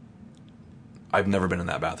 I've never been in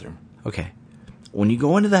that bathroom. Okay. When you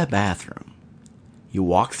go into that bathroom, you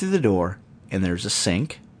walk through the door, and there's a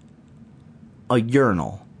sink, a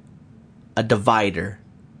urinal, a divider,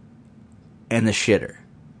 and the shitter.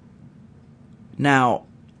 Now,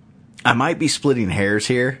 I might be splitting hairs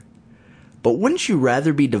here, but wouldn't you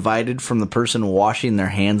rather be divided from the person washing their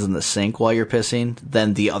hands in the sink while you're pissing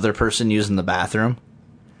than the other person using the bathroom?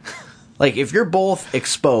 Like, if you're both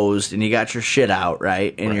exposed and you got your shit out,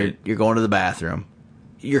 right, and Right. you're going to the bathroom,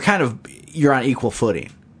 you're on equal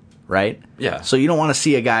footing, right? Yeah. So you don't want to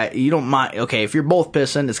see a guy, you don't mind, okay, if you're both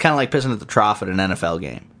pissing, it's kind of like pissing at the trough at an NFL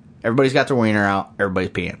game. Everybody's got their wiener out, everybody's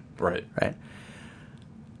peeing, Right. right?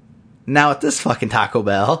 Now at this fucking Taco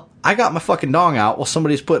Bell, I got my fucking dong out while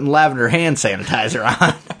somebody's putting lavender hand sanitizer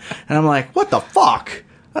on. And I'm like, what the fuck?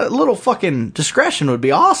 A little fucking discretion would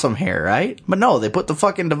be awesome here, right? But no, they put the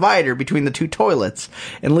fucking divider between the 2 toilets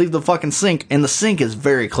and leave the fucking sink, and the sink is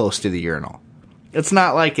very close to the urinal. It's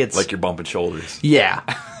not like it's... Like you're bumping shoulders. Yeah.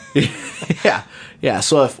 Yeah.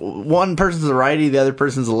 So if one person's a righty, the other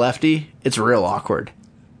person's a lefty, it's real awkward.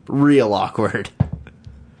 Real awkward.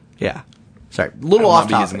 Yeah. Sorry. Little I off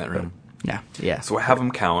will not be topic. using that room. Yeah. So I have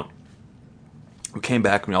them count. We came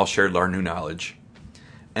back and we all shared our new knowledge.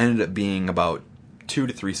 Ended up being about 2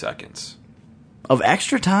 to 3 seconds. Of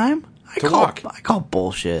extra time? I call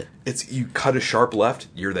bullshit. It's, you cut a sharp left,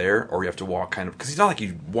 you're there, or you have to walk kind of, because it's not like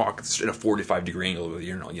you walk in a 45-degree angle with the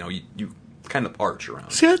urinal. You know, you kind of arch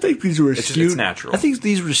around. See, I think these were skewed. It's natural. I think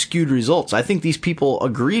these were skewed results. I think these people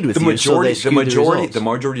agreed with The you. majority, so they skewed results. the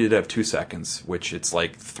majority did have 2 seconds, which it's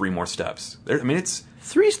like 3 more steps. I mean, it's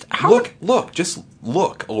How just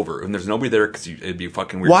look over, and there's nobody there because it'd be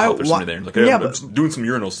fucking weird Why- if there's somebody there. And like, hey, yeah, I'm just doing some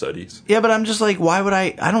urinal studies. Yeah, but I'm just like, why would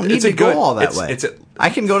I? I don't need It's to a go good- all that it's- way. it's a- I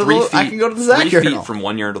can go to 3 the. I feet- can go to the Zach 3 urinal. feet from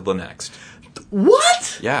one urinal to the next.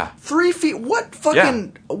 What? Yeah. 3 feet? What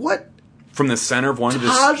fucking what? From the center of one to the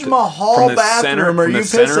Taj Mahal from the bathroom, center, are from you the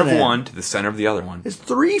center pissing of in? one to the center of the other one. It's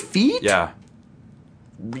 3 feet? Yeah.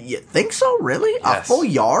 You think so? Really? A Yes. full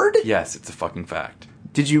yard? Yes, it's a fucking fact.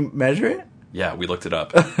 Did you measure it? Yeah, we looked it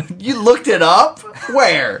up. You looked it up?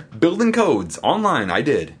 Where? Building codes online. I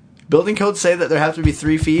did. Building codes say that there have to be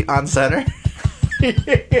 3 feet on center?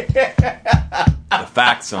 The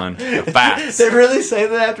facts, son. The facts. They really say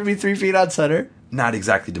that they have to be 3 feet on center? Not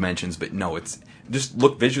exactly dimensions, but no, it's just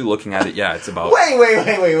visually looking at it. Yeah, it's about.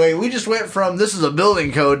 Wait. We just went from this is a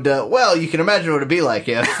building code to, well, you can imagine what it'd be like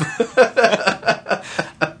if.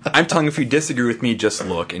 I'm telling you, if you disagree with me, just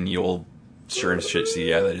look and you'll sure as shit see.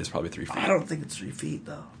 Yeah, that is probably 3 feet. I don't think it's 3 feet,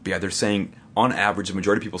 though. But yeah, they're saying on average, the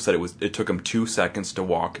majority of people said it took them 2 seconds to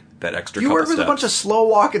walk that extra. You couple work with steps. a bunch of slow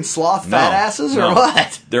walking sloth fat asses, or no.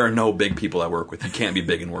 what? There are no big people I work with. You can't be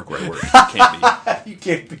big and work where I work. You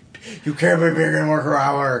can't be. You can't be bigger and work where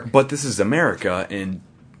I work. But this is America, and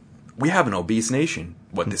we have an obese nation.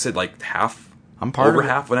 What they said, like half. I'm part over of it.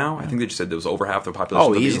 half now. I think they just said there was over half the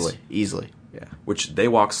population. Oh, obese. easily. Yeah. Which they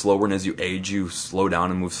walk slower, and as you age, you slow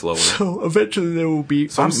down and move slower. So eventually there will be.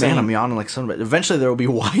 So I'm saying- I'm yawning like son of a. Eventually there will be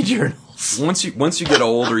wide urinals. Once you get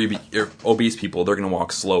old or you're obese people, they're going to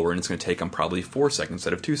walk slower, and it's going to take them probably 4 seconds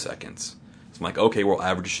instead of 2 seconds. So I'm like, okay, we'll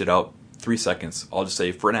average shit out 3 seconds. I'll just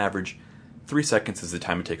say for an average, 3 seconds is the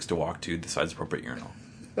time it takes to walk to the size appropriate urinal.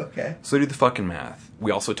 Okay. So they do the fucking math.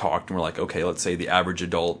 We also talked, and we're like, okay, let's say the average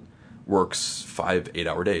adult works 5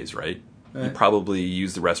 8-hour days, right? You probably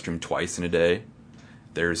use the restroom twice in a day.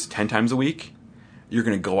 There's 10 times a week. You're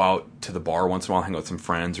going to go out to the bar once in a while, hang out with some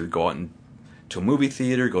friends, or go out to a movie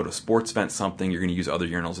theater, go to a sports event, something. You're going to use other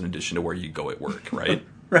urinals in addition to where you go at work, right?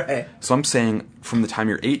 Right. So I'm saying from the time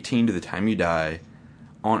you're 18 to the time you die,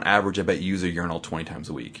 on average, I bet you use a urinal 20 times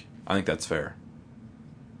a week. I think that's fair.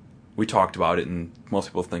 We talked about it, and most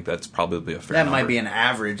people think that's probably a fair That number. might be an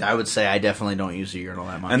average. I would say I definitely don't use a urinal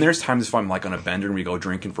that much. And there's times if I'm like on a bender and we go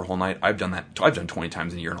drinking for a whole night, I've done that. I've done 20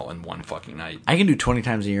 times in a urinal in one fucking night. I can do 20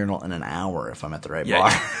 times a urinal in an hour if I'm at the right Yeah.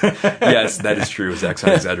 bar. Yes, that is true. Zach's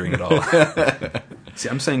not exaggerating at all. See,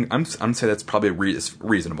 I'm saying that's probably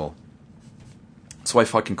reasonable. So I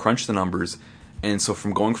fucking crunched the numbers, and so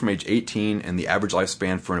from going from age 18, and the average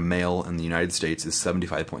lifespan for a male in the United States is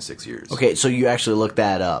 75.6 years. Okay, so you actually looked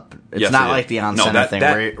that up. It's Yes, not I did. like the on No, center thing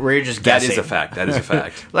where you're just That guessing. is a fact. That is a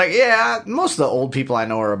fact. Like, yeah, most of the old people I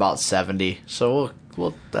know are about 70. So,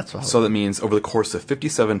 well, that's what. So that means over the course of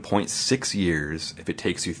 57.6 years, if it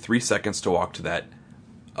takes you 3 seconds to walk to that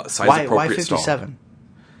size why appropriate stall. 57?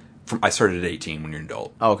 I started at 18 when you're an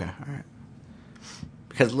adult. Oh, okay, all right.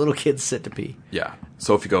 Because little kids sit to pee. Yeah.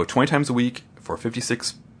 So if you go 20 times a week for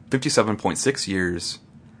 57.6 years,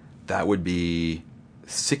 that would be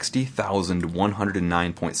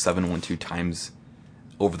 60,109.712 times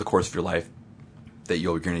over the course of your life that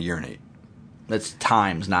you're going to urinate. That's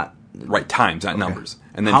times, not Right, times, not numbers.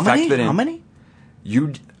 And then how factor many? that in. How many?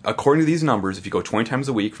 You, according to these numbers, if you go 20 times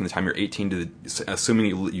a week from the time you're 18 to assuming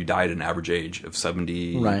you died at an average age of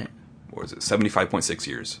 70, Right. What was it, 75.6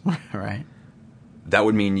 years, Right. that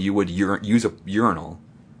would mean you would use a urinal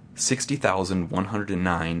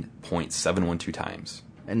 60,109.712 times.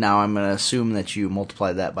 And now I'm going to assume that you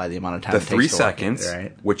multiply that by the amount of time The it 3 takes to walk in, seconds,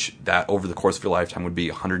 right? which that over the course of your lifetime would be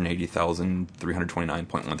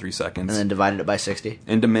 180,329.13 seconds. And then divided it by 60.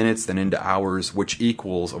 Into minutes, then into hours, which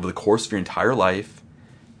equals, over the course of your entire life,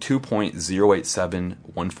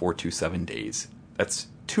 2.0871427 days. That's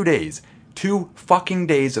 2 days. 2 fucking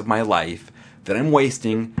days of my life that I'm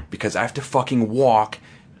wasting because I have to fucking walk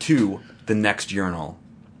to the next urinal.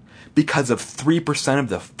 Because of 3% of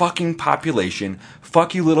the fucking population.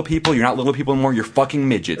 Fuck you, little people. You're not little people anymore. You're fucking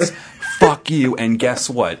midgets. Fuck you. And guess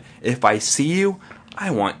what? If I see you,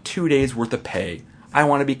 I want 2 days worth of pay. I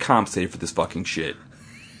want to be compensated for this fucking shit.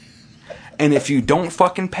 And if you don't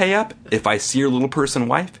fucking pay up, if I see your little person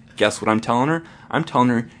wife, guess what I'm telling her? I'm telling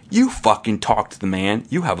her, you fucking talk to the man.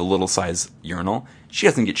 You have a little size urinal. She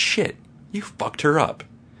doesn't get shit. You fucked her up.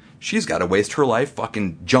 She's got to waste her life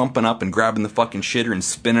fucking jumping up and grabbing the fucking shitter and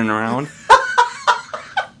spinning around.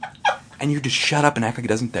 And you just shut up and act like it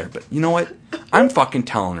doesn't there. But you know what? I'm fucking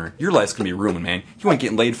telling her, your life's gonna be ruined, man. You ain't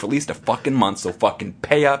getting laid for at least a fucking month, so fucking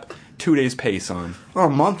pay up. 2 days pay, son. Or a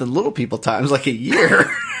month in little people times, like a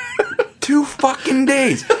year. 2 fucking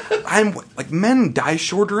days. I'm like, men die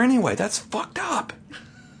shorter anyway. That's fucked up.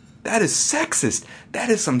 That is sexist.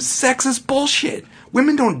 That is some sexist bullshit.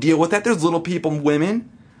 Women don't deal with that. There's little people, women.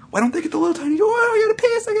 Why don't they get the little tiny, oh, I gotta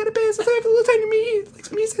piss, I have a little tiny me, like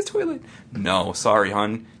some me-sized toilet. No, sorry,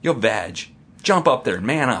 hun. You'll vag. Jump up there,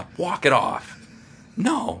 man up, walk it off.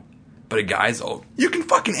 No. But a guy's, oh, you can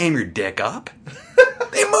fucking aim your dick up.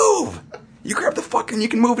 They move. You grab the fucking, you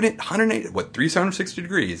can move it at 360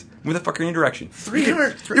 degrees. Move the fucker in any direction.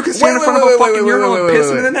 300 You can stand in front of a fucking urinal and piss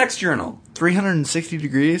into the next urinal. 360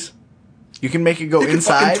 degrees? You can make it go You can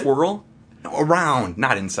inside? fucking twirl. No, around,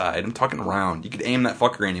 not inside. I'm talking around. You could aim that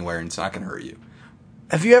fucker anywhere and it's not gonna hurt you.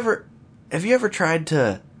 Have you ever tried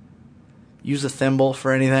to use a thimble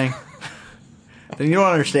for anything? Then you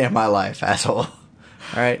don't understand my life, asshole.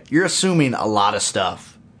 Alright? You're assuming a lot of stuff.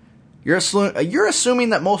 You're assuming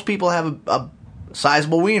that most people have a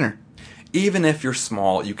sizable wiener. Even if you're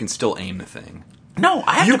small, you can still aim the thing. No,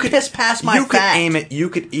 I have to piss past my You could fat. aim it. You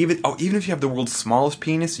could even if you have the world's smallest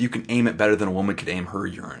penis, you can aim it better than a woman could aim her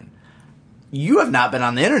urine. You have not been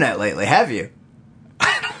on the internet lately, have you?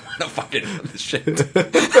 No fucking shit.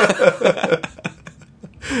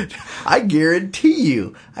 I guarantee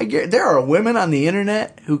you. There are women on the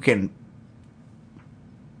internet who can...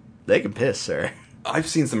 They can piss, sir. I've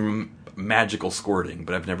seen some magical squirting,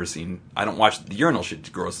 but I've never seen... I don't watch... The urinal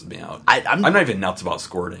shit grosses me out. I'm not even nuts about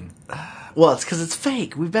squirting. Well, it's because it's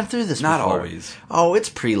fake. We've been through this Not before. always. Oh, it's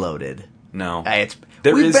preloaded. No.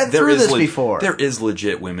 We've been through this before. There is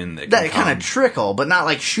legit women that That kind of trickle, but not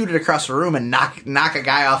like shoot it across the room and knock a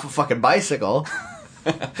guy off a fucking bicycle.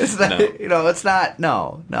 It's not, No. it's not.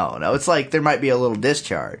 No. It's like there might be a little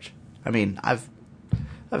discharge. I mean, I've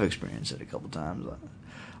experienced it a couple times.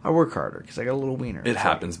 I work harder because I got a little wiener. It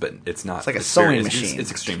happens, but it's not. It's like a sewing machine. It's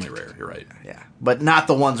extremely rare. You're right. Yeah, but not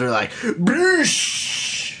the ones that are like.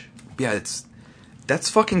 Bloosh! Yeah, that's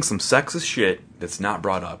fucking some sexist shit that's not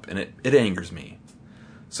brought up, and it angers me.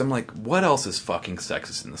 So I'm like, what else is fucking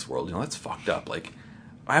sexist in this world? You know, that's fucked up. Like,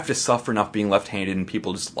 I have to suffer enough being left-handed, and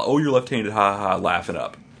people just, oh, you're left-handed, ha ha, laugh it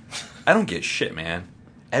up. I don't get shit, man.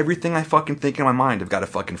 Everything I fucking think in my mind, I've got to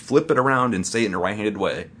fucking flip it around and say it in a right-handed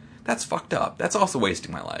way. That's fucked up. That's also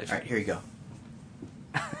wasting my life. All right, here you go.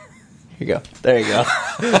 Here you go. There you go.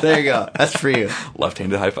 There you go. That's for you.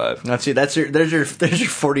 Left-handed high five. That's you. There's your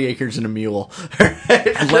 40 acres and a mule.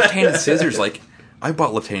 And left-handed scissors, like, I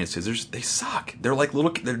bought left-handed scissors. They suck. They're like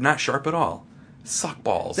they're not sharp at all. Suck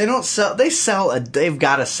balls. They don't sell. They've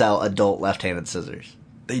got to sell adult left-handed scissors.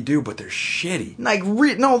 They do, but they're shitty. Like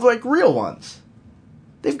like real ones.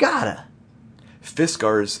 They've gotta.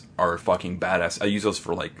 Fiskars are fucking badass. I use those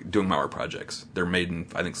for like doing my art projects. They're made in,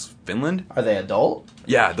 I think, Finland. Are they adult?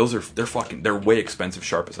 Yeah, they're way expensive,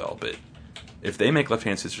 sharp as hell. But if they make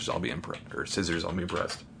left-handed scissors, I'll be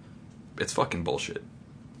impressed. It's fucking bullshit.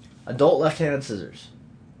 Adult left-handed scissors.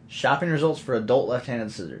 Shopping results for adult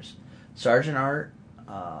left-handed scissors. Sergeant Art.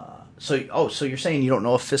 So you're saying you don't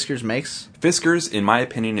know if Fiskars makes? Fiskars, in my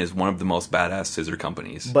opinion, is one of the most badass scissor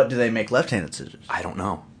companies. But do they make left-handed scissors? I don't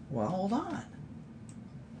know. Well, hold on.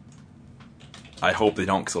 I hope they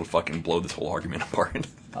don't, because it'll fucking blow this whole argument apart.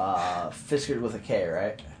 Fiskars with a K,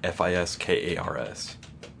 right? Fiskars.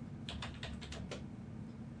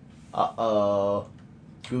 Uh-oh.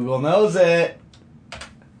 Google knows it.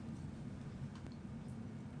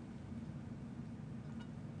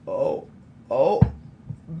 Oh.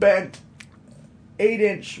 Bent.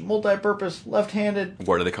 8-inch, multi-purpose, left-handed.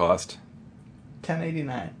 What do they cost?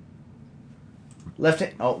 $10.89.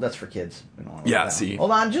 Left-hand. Oh, that's for kids. We don't want to Yeah, write that see. one.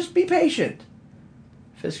 Hold on, just be patient.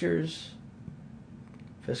 Fiskars.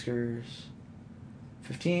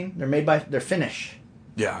 15. They're Finnish.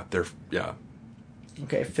 Yeah, yeah.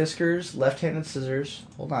 Okay, Fiskars, left-handed scissors.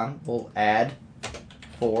 Hold on, we'll add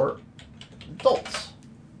for adults.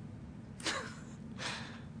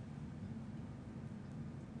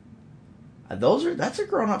 That's a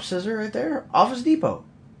grown-up scissor right there. Office Depot.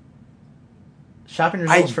 Shopping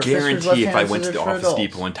I results for Fiskars guarantee if I left-handed went to scissors the for Office adults.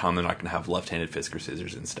 Depot in town, they're not going to have left-handed Fiskars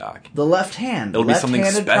scissors in stock. The left hand. It'll be something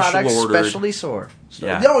left-handed special products, ordered. specialty store.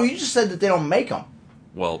 Yeah. No, you just said that they don't make them.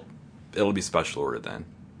 Well, it'll be special ordered then.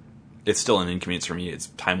 It's still an inconvenience for me. It's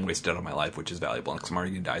time wasted out of my life, which is valuable, because I'm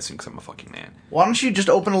already going to die soon because I'm a fucking man. Why don't you just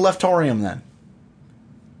open a leftorium then?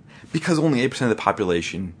 Because only 8% of the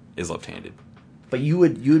population is left-handed. But you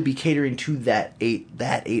would be catering to that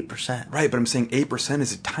 8%. Right, but I'm saying 8%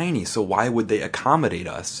 is tiny, so why would they accommodate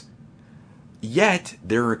us? Yet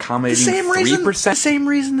they're accommodating 3%. The same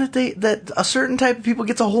reason that a certain type of people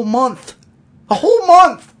gets a whole month. A whole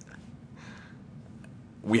month.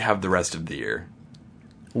 We have the rest of the year.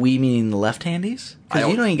 We meaning the left-handies? I Because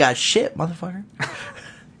don't- you don't even got shit, motherfucker.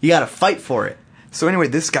 You got to fight for it. So anyway,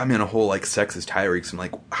 this got me on a whole like sexist tirade. Because I'm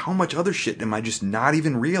like, how much other shit am I just not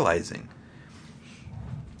even realizing?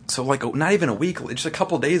 So like, not even a week, just a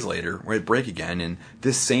couple days later, we're at break again, and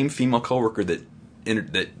this same female coworker that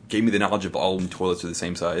gave me the knowledge of all toilets are the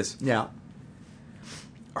same size. Yeah.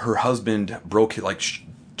 Her husband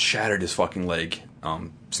shattered his fucking leg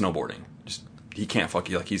snowboarding. He can't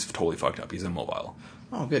he's totally fucked up. He's immobile.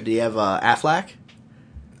 Oh, good. Do you have Aflac?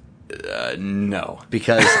 No.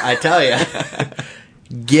 Because I tell you,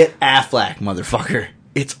 get Aflac, motherfucker.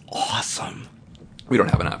 It's awesome. We don't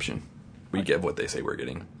have an option. We get what they say we're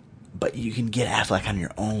getting. But you can get Aflac on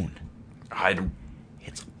your own.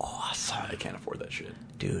 It's awesome. I can't afford that shit.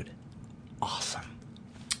 Dude, awesome.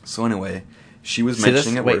 So anyway, she was See this?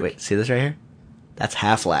 mentioning at work. Wait. See this right here? That's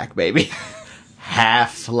Half-Lac, baby.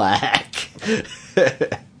 Half-Lac.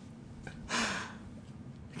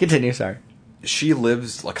 Continue, sorry. She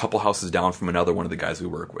lives a couple houses down from another one of the guys we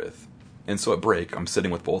work with. And so at break, I'm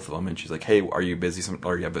sitting with both of them, and she's like, hey, are you busy?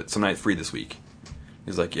 Or you have some night free this week?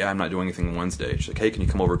 He's like, yeah, I'm not doing anything on Wednesday. She's like, hey, can you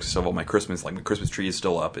come over because all my Christmas tree is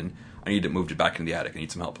still up, and I need to move it back into the attic. I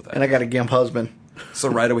need some help with that. And I got a gimp husband. So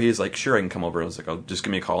right away, he's like, sure, I can come over. I was like, oh, just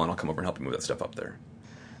give me a call, and I'll come over and help you move that stuff up there.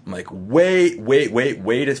 I'm like, wait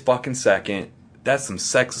a fucking second. That's some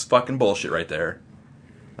sexist fucking bullshit right there.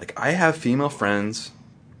 Like, I have female friends.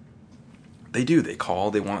 They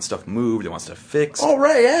call, they want stuff moved, they want stuff fixed. Oh,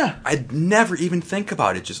 right, yeah. I'd never even think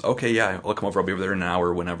about it. Just, okay, yeah, I'll come over, I'll be over there in an hour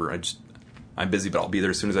or whenever. I'm busy, but I'll be there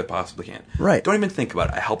as soon as I possibly can. Right. Don't even think about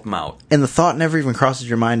it. I help them out. And the thought never even crosses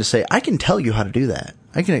your mind to say, I can tell you how to do that.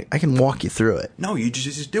 I can walk you through it. No, you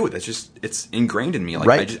just do it. It's ingrained in me. Like,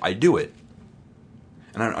 right. I do it.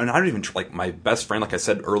 And I don't even, like, my best friend, like I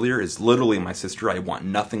said earlier, is literally my sister. I want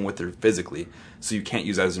nothing with her physically, so you can't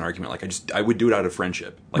use that as an argument. Like, I would do it out of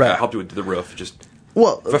friendship. Like, right. I helped you with the roof.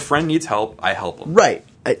 Well, if a friend needs help, I help them. Right.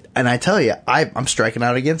 And I tell you, I'm striking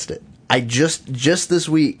out against it. I just this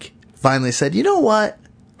week finally said, you know what?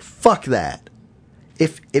 Fuck that.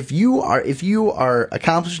 If you are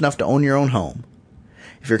accomplished enough to own your own home,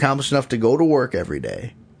 if you're accomplished enough to go to work every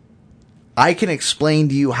day, I can explain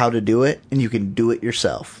to you how to do it, and you can do it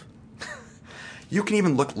yourself. You can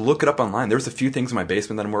even look it up online. There's a few things in my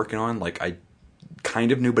basement that I'm working on. Like, I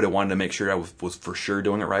kind of knew, but I wanted to make sure I was for sure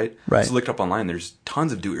doing it right. Right. So I looked up online. There's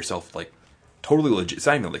tons of do-it-yourself, like, totally legit. It's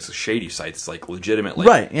not even like shady sites. It's like legitimate, like,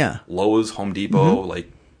 right, yeah. Lowe's, Home Depot, like,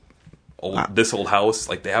 this old house.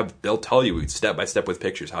 Like, they'll tell you step by step with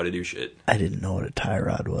pictures how to do shit. I didn't know what a tie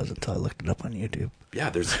rod was until I looked it up on YouTube. Yeah,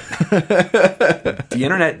 the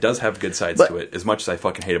internet does have good sides to it, as much as I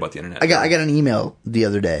fucking hate about the internet. I got an email the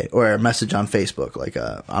other day, or a message on Facebook, like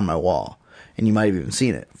on my wall, and you might have even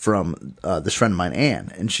seen it, from this friend of mine, Ann,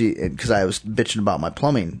 and because I was bitching about my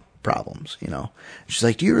plumbing problems, you know. She's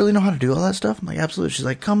like, do you really know how to do all that stuff? I'm like, absolutely. She's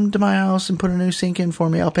like, come to my house and put a new sink in for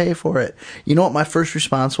me. I'll pay for it. You know what my first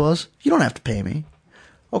response was? You don't have to pay me.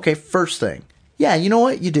 Okay, first thing. Yeah, you know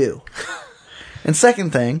what? You do. And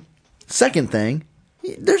second thing,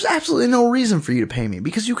 there's absolutely no reason for you to pay me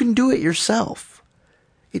because you can do it yourself.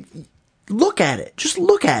 Look at it. Just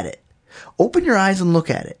look at it. Open your eyes and look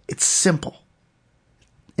at it. It's simple.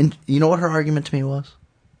 And you know what her argument to me was?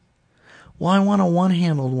 Well, I want a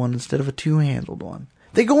one-handled one instead of a two-handled one.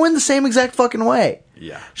 They go in the same exact fucking way.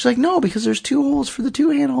 Yeah. She's like, no, because there's two holes for the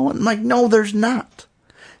two-handled one. I'm like, no, there's not.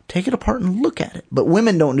 Take it apart and look at it. But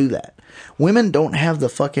women don't do that. Women don't have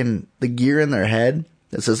the gear in their head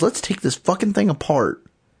that says, let's take this fucking thing apart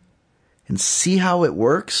and see how it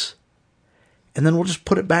works, and then we'll just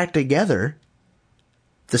put it back together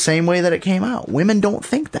the same way that it came out. Women don't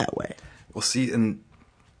think that way. Well, see, and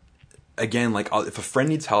again, like, if a friend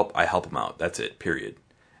needs help, I help them out. That's it, period.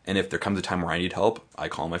 And if there comes a time where I need help, I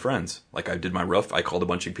call my friends. Like, I did my roof, I called a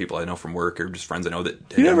bunch of people I know from work, or just friends I know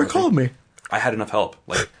that... You never called me. I had enough help.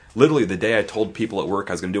 Like, literally, the day I told people at work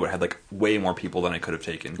I was going to do it, I had, like, way more people than I could have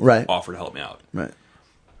taken offer to help me out. Right.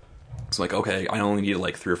 So, like, okay, I only needed,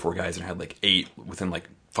 like, 3 or 4 guys, and I had, like, 8 within, like,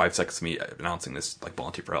 5 seconds of me announcing this, like,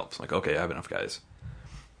 volunteer for help. So, like, okay, I have enough guys.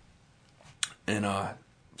 And,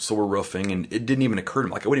 so we're roofing, and it didn't even occur to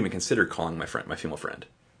me. Like, I wouldn't even consider calling my female friend.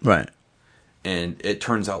 Right. And it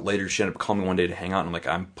turns out later, she ended up calling me one day to hang out, and I'm like,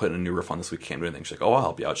 I'm putting a new roof on this week, I can't do anything. She's like, oh, I'll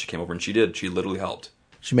help you out. She came over, and she did. She literally helped.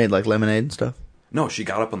 She made, like, lemonade and stuff? No, she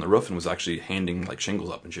got up on the roof and was actually handing, like, shingles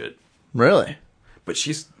up and shit. Really? But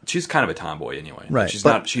she's kind of a tomboy anyway. Right.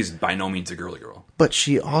 She's by no means a girly girl. But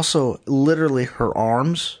she also, literally, her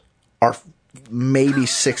arms are maybe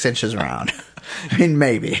 6 inches around. I mean,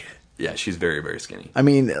 maybe. Yeah, she's very, very skinny. I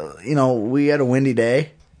mean, you know, we had a windy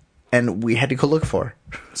day, and we had to go look for her.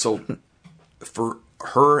 So, for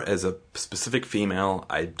her as a specific female,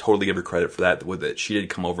 I totally give her credit for that. With it, she did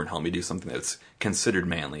come over and help me do something that's considered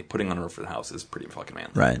manly. Putting on a roof for the house is pretty fucking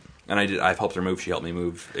manly. Right. And I've helped her move. She helped me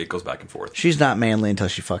move. It goes back and forth. She's not manly until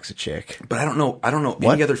she fucks a chick. But I don't know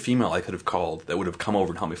What? any other female I could have called that would have come over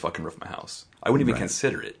and helped me fucking roof my house. I wouldn't even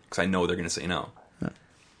consider it because I know they're going to say no.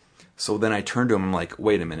 So then I turned to him and I'm like,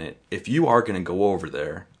 wait a minute. If you are going to go over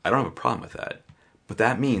there, I don't have a problem with that. But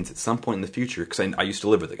that means at some point in the future, because I used to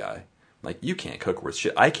live with a guy, Like, you can't cook worth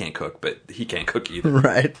shit. I can't cook, but he can't cook either.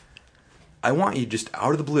 Right. I want you just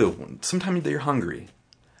out of the blue, sometime that you're hungry,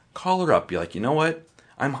 call her up. Be like, you know what?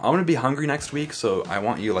 I'm going to be hungry next week, so I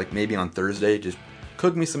want you, like, maybe on Thursday, just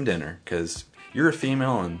cook me some dinner, because you're a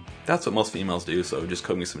female, and that's what most females do, so just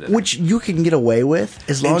cook me some dinner. Which you can get away with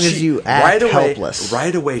as long as you act right away, helpless.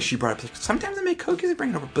 Right away, she brought up, like, sometimes I make cookies and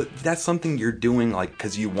bring it over, but that's something you're doing, like,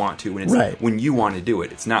 because you want to, and it's Right. when you want to do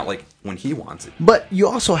it. It's not, like, when he wants it. But you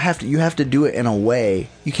also have to do it in a way.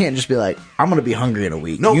 You can't just be like, I'm going to be hungry in a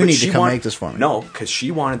week. No, you but need she to come want- make this for me. No, because she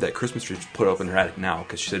wanted that Christmas tree put up in her attic now,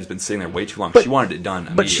 because she said it's been sitting there way too long. But- She wanted it done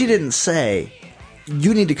But she immediately. didn't say,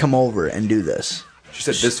 you need to come over and do this. She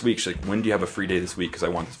said this week, she's like, when do you have a free day this week? Because I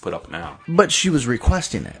want this put up now. But she was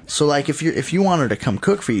requesting it. So, like, if you want her to come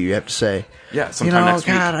cook for you, you have to say, Yeah, you sometime know, next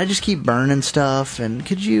week. God, I just keep burning stuff, and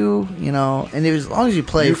could you, and as long as you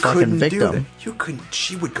play You fucking couldn't do victim. that. You couldn't.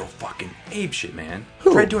 She would go fucking ape shit, man.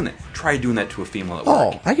 Who? Try doing that. Try doing that to a female at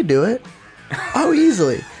work. Oh, I could do it. Oh,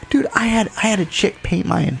 easily. Dude, I had a chick paint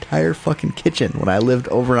my entire fucking kitchen when I lived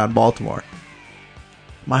over on Baltimore.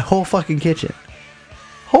 My whole fucking kitchen.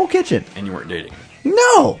 Whole kitchen. And you weren't dating.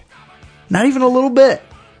 No! Not even a little bit.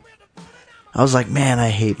 I was like, man, I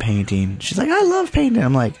hate painting. She's like, I love painting.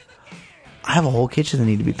 I'm like, I have a whole kitchen that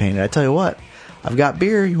need to be painted. I tell you what, I've got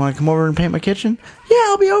beer. You want to come over and paint my kitchen? Yeah,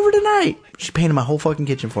 I'll be over tonight. She painted my whole fucking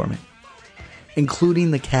kitchen for me,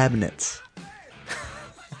 including the cabinets.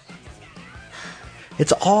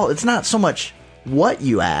 It's not so much what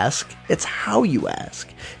you ask, it's how you ask.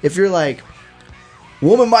 If you're like,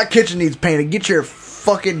 woman, my kitchen needs painted, get your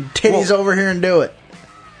fucking titties over here and do it.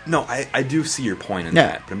 No, I do see your point in Yeah.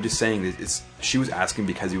 that, but I'm just saying that she was asking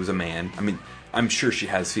because he was a man. I mean, I'm sure she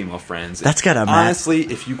has female friends. That's gotta matter. Honestly,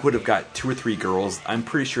 if you could have got 2 or 3 girls, I'm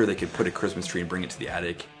pretty sure they could put a Christmas tree and bring it to the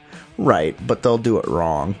attic. Right, but they'll do it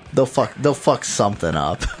wrong. They'll fuck something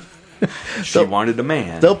up. She wanted a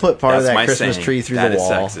man. They'll put part of That's that my Christmas saying. tree through That the is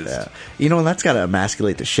wall. sexist. Yeah. You know, that's got to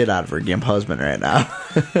emasculate the shit out of her gimp husband right now.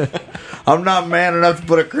 I'm not man enough to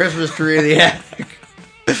put a Christmas tree in the attic.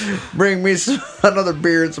 Bring me another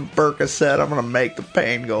beer and some Percocet. I'm gonna make the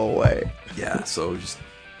pain go away. Yeah, so just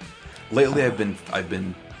lately I've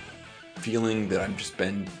been feeling that I've just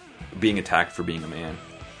been being attacked for being a man.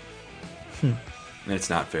 And it's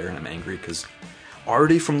not fair, and I'm angry because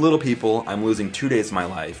already from little people, I'm losing 2 days of my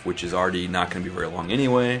life, which is already not going to be very long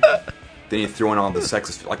anyway. Then you throw in all the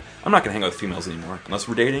sexist... Like, I'm not going to hang out with females anymore. Unless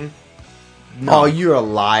we're dating. No. Oh, you're a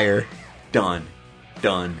liar. Done.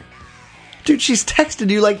 Dude, she's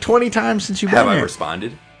texted you like 20 times since you've been Have I here.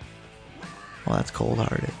 responded? Well, that's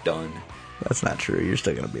cold-hearted. Done. That's not true. You're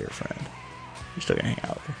still gonna be her friend. You're still gonna hang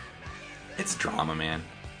out with her. It's drama, man.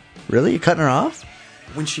 Really? You cutting her off?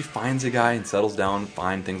 When she finds a guy and settles down,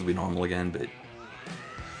 fine, things will be normal again, but...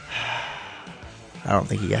 I don't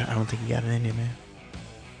think you got it in you, man.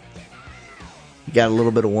 You got a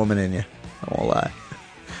little bit of woman in you. I won't lie.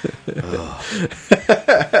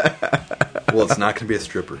 Well, it's not going to be a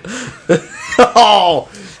stripper. Oh,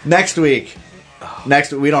 next week.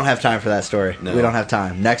 We don't have time for that story. No. We don't have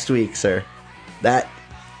time. Next week, sir. That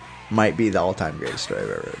might be the all-time greatest story I've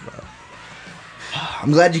ever read about.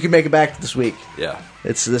 I'm glad you could make it back this week. Yeah.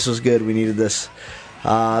 This was good. We needed this.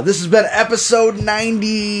 This has been episode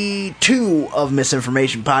 92 of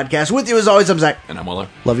Misinformation Podcast. With you as always, I'm Zach. And I'm Weller.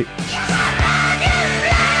 Love you.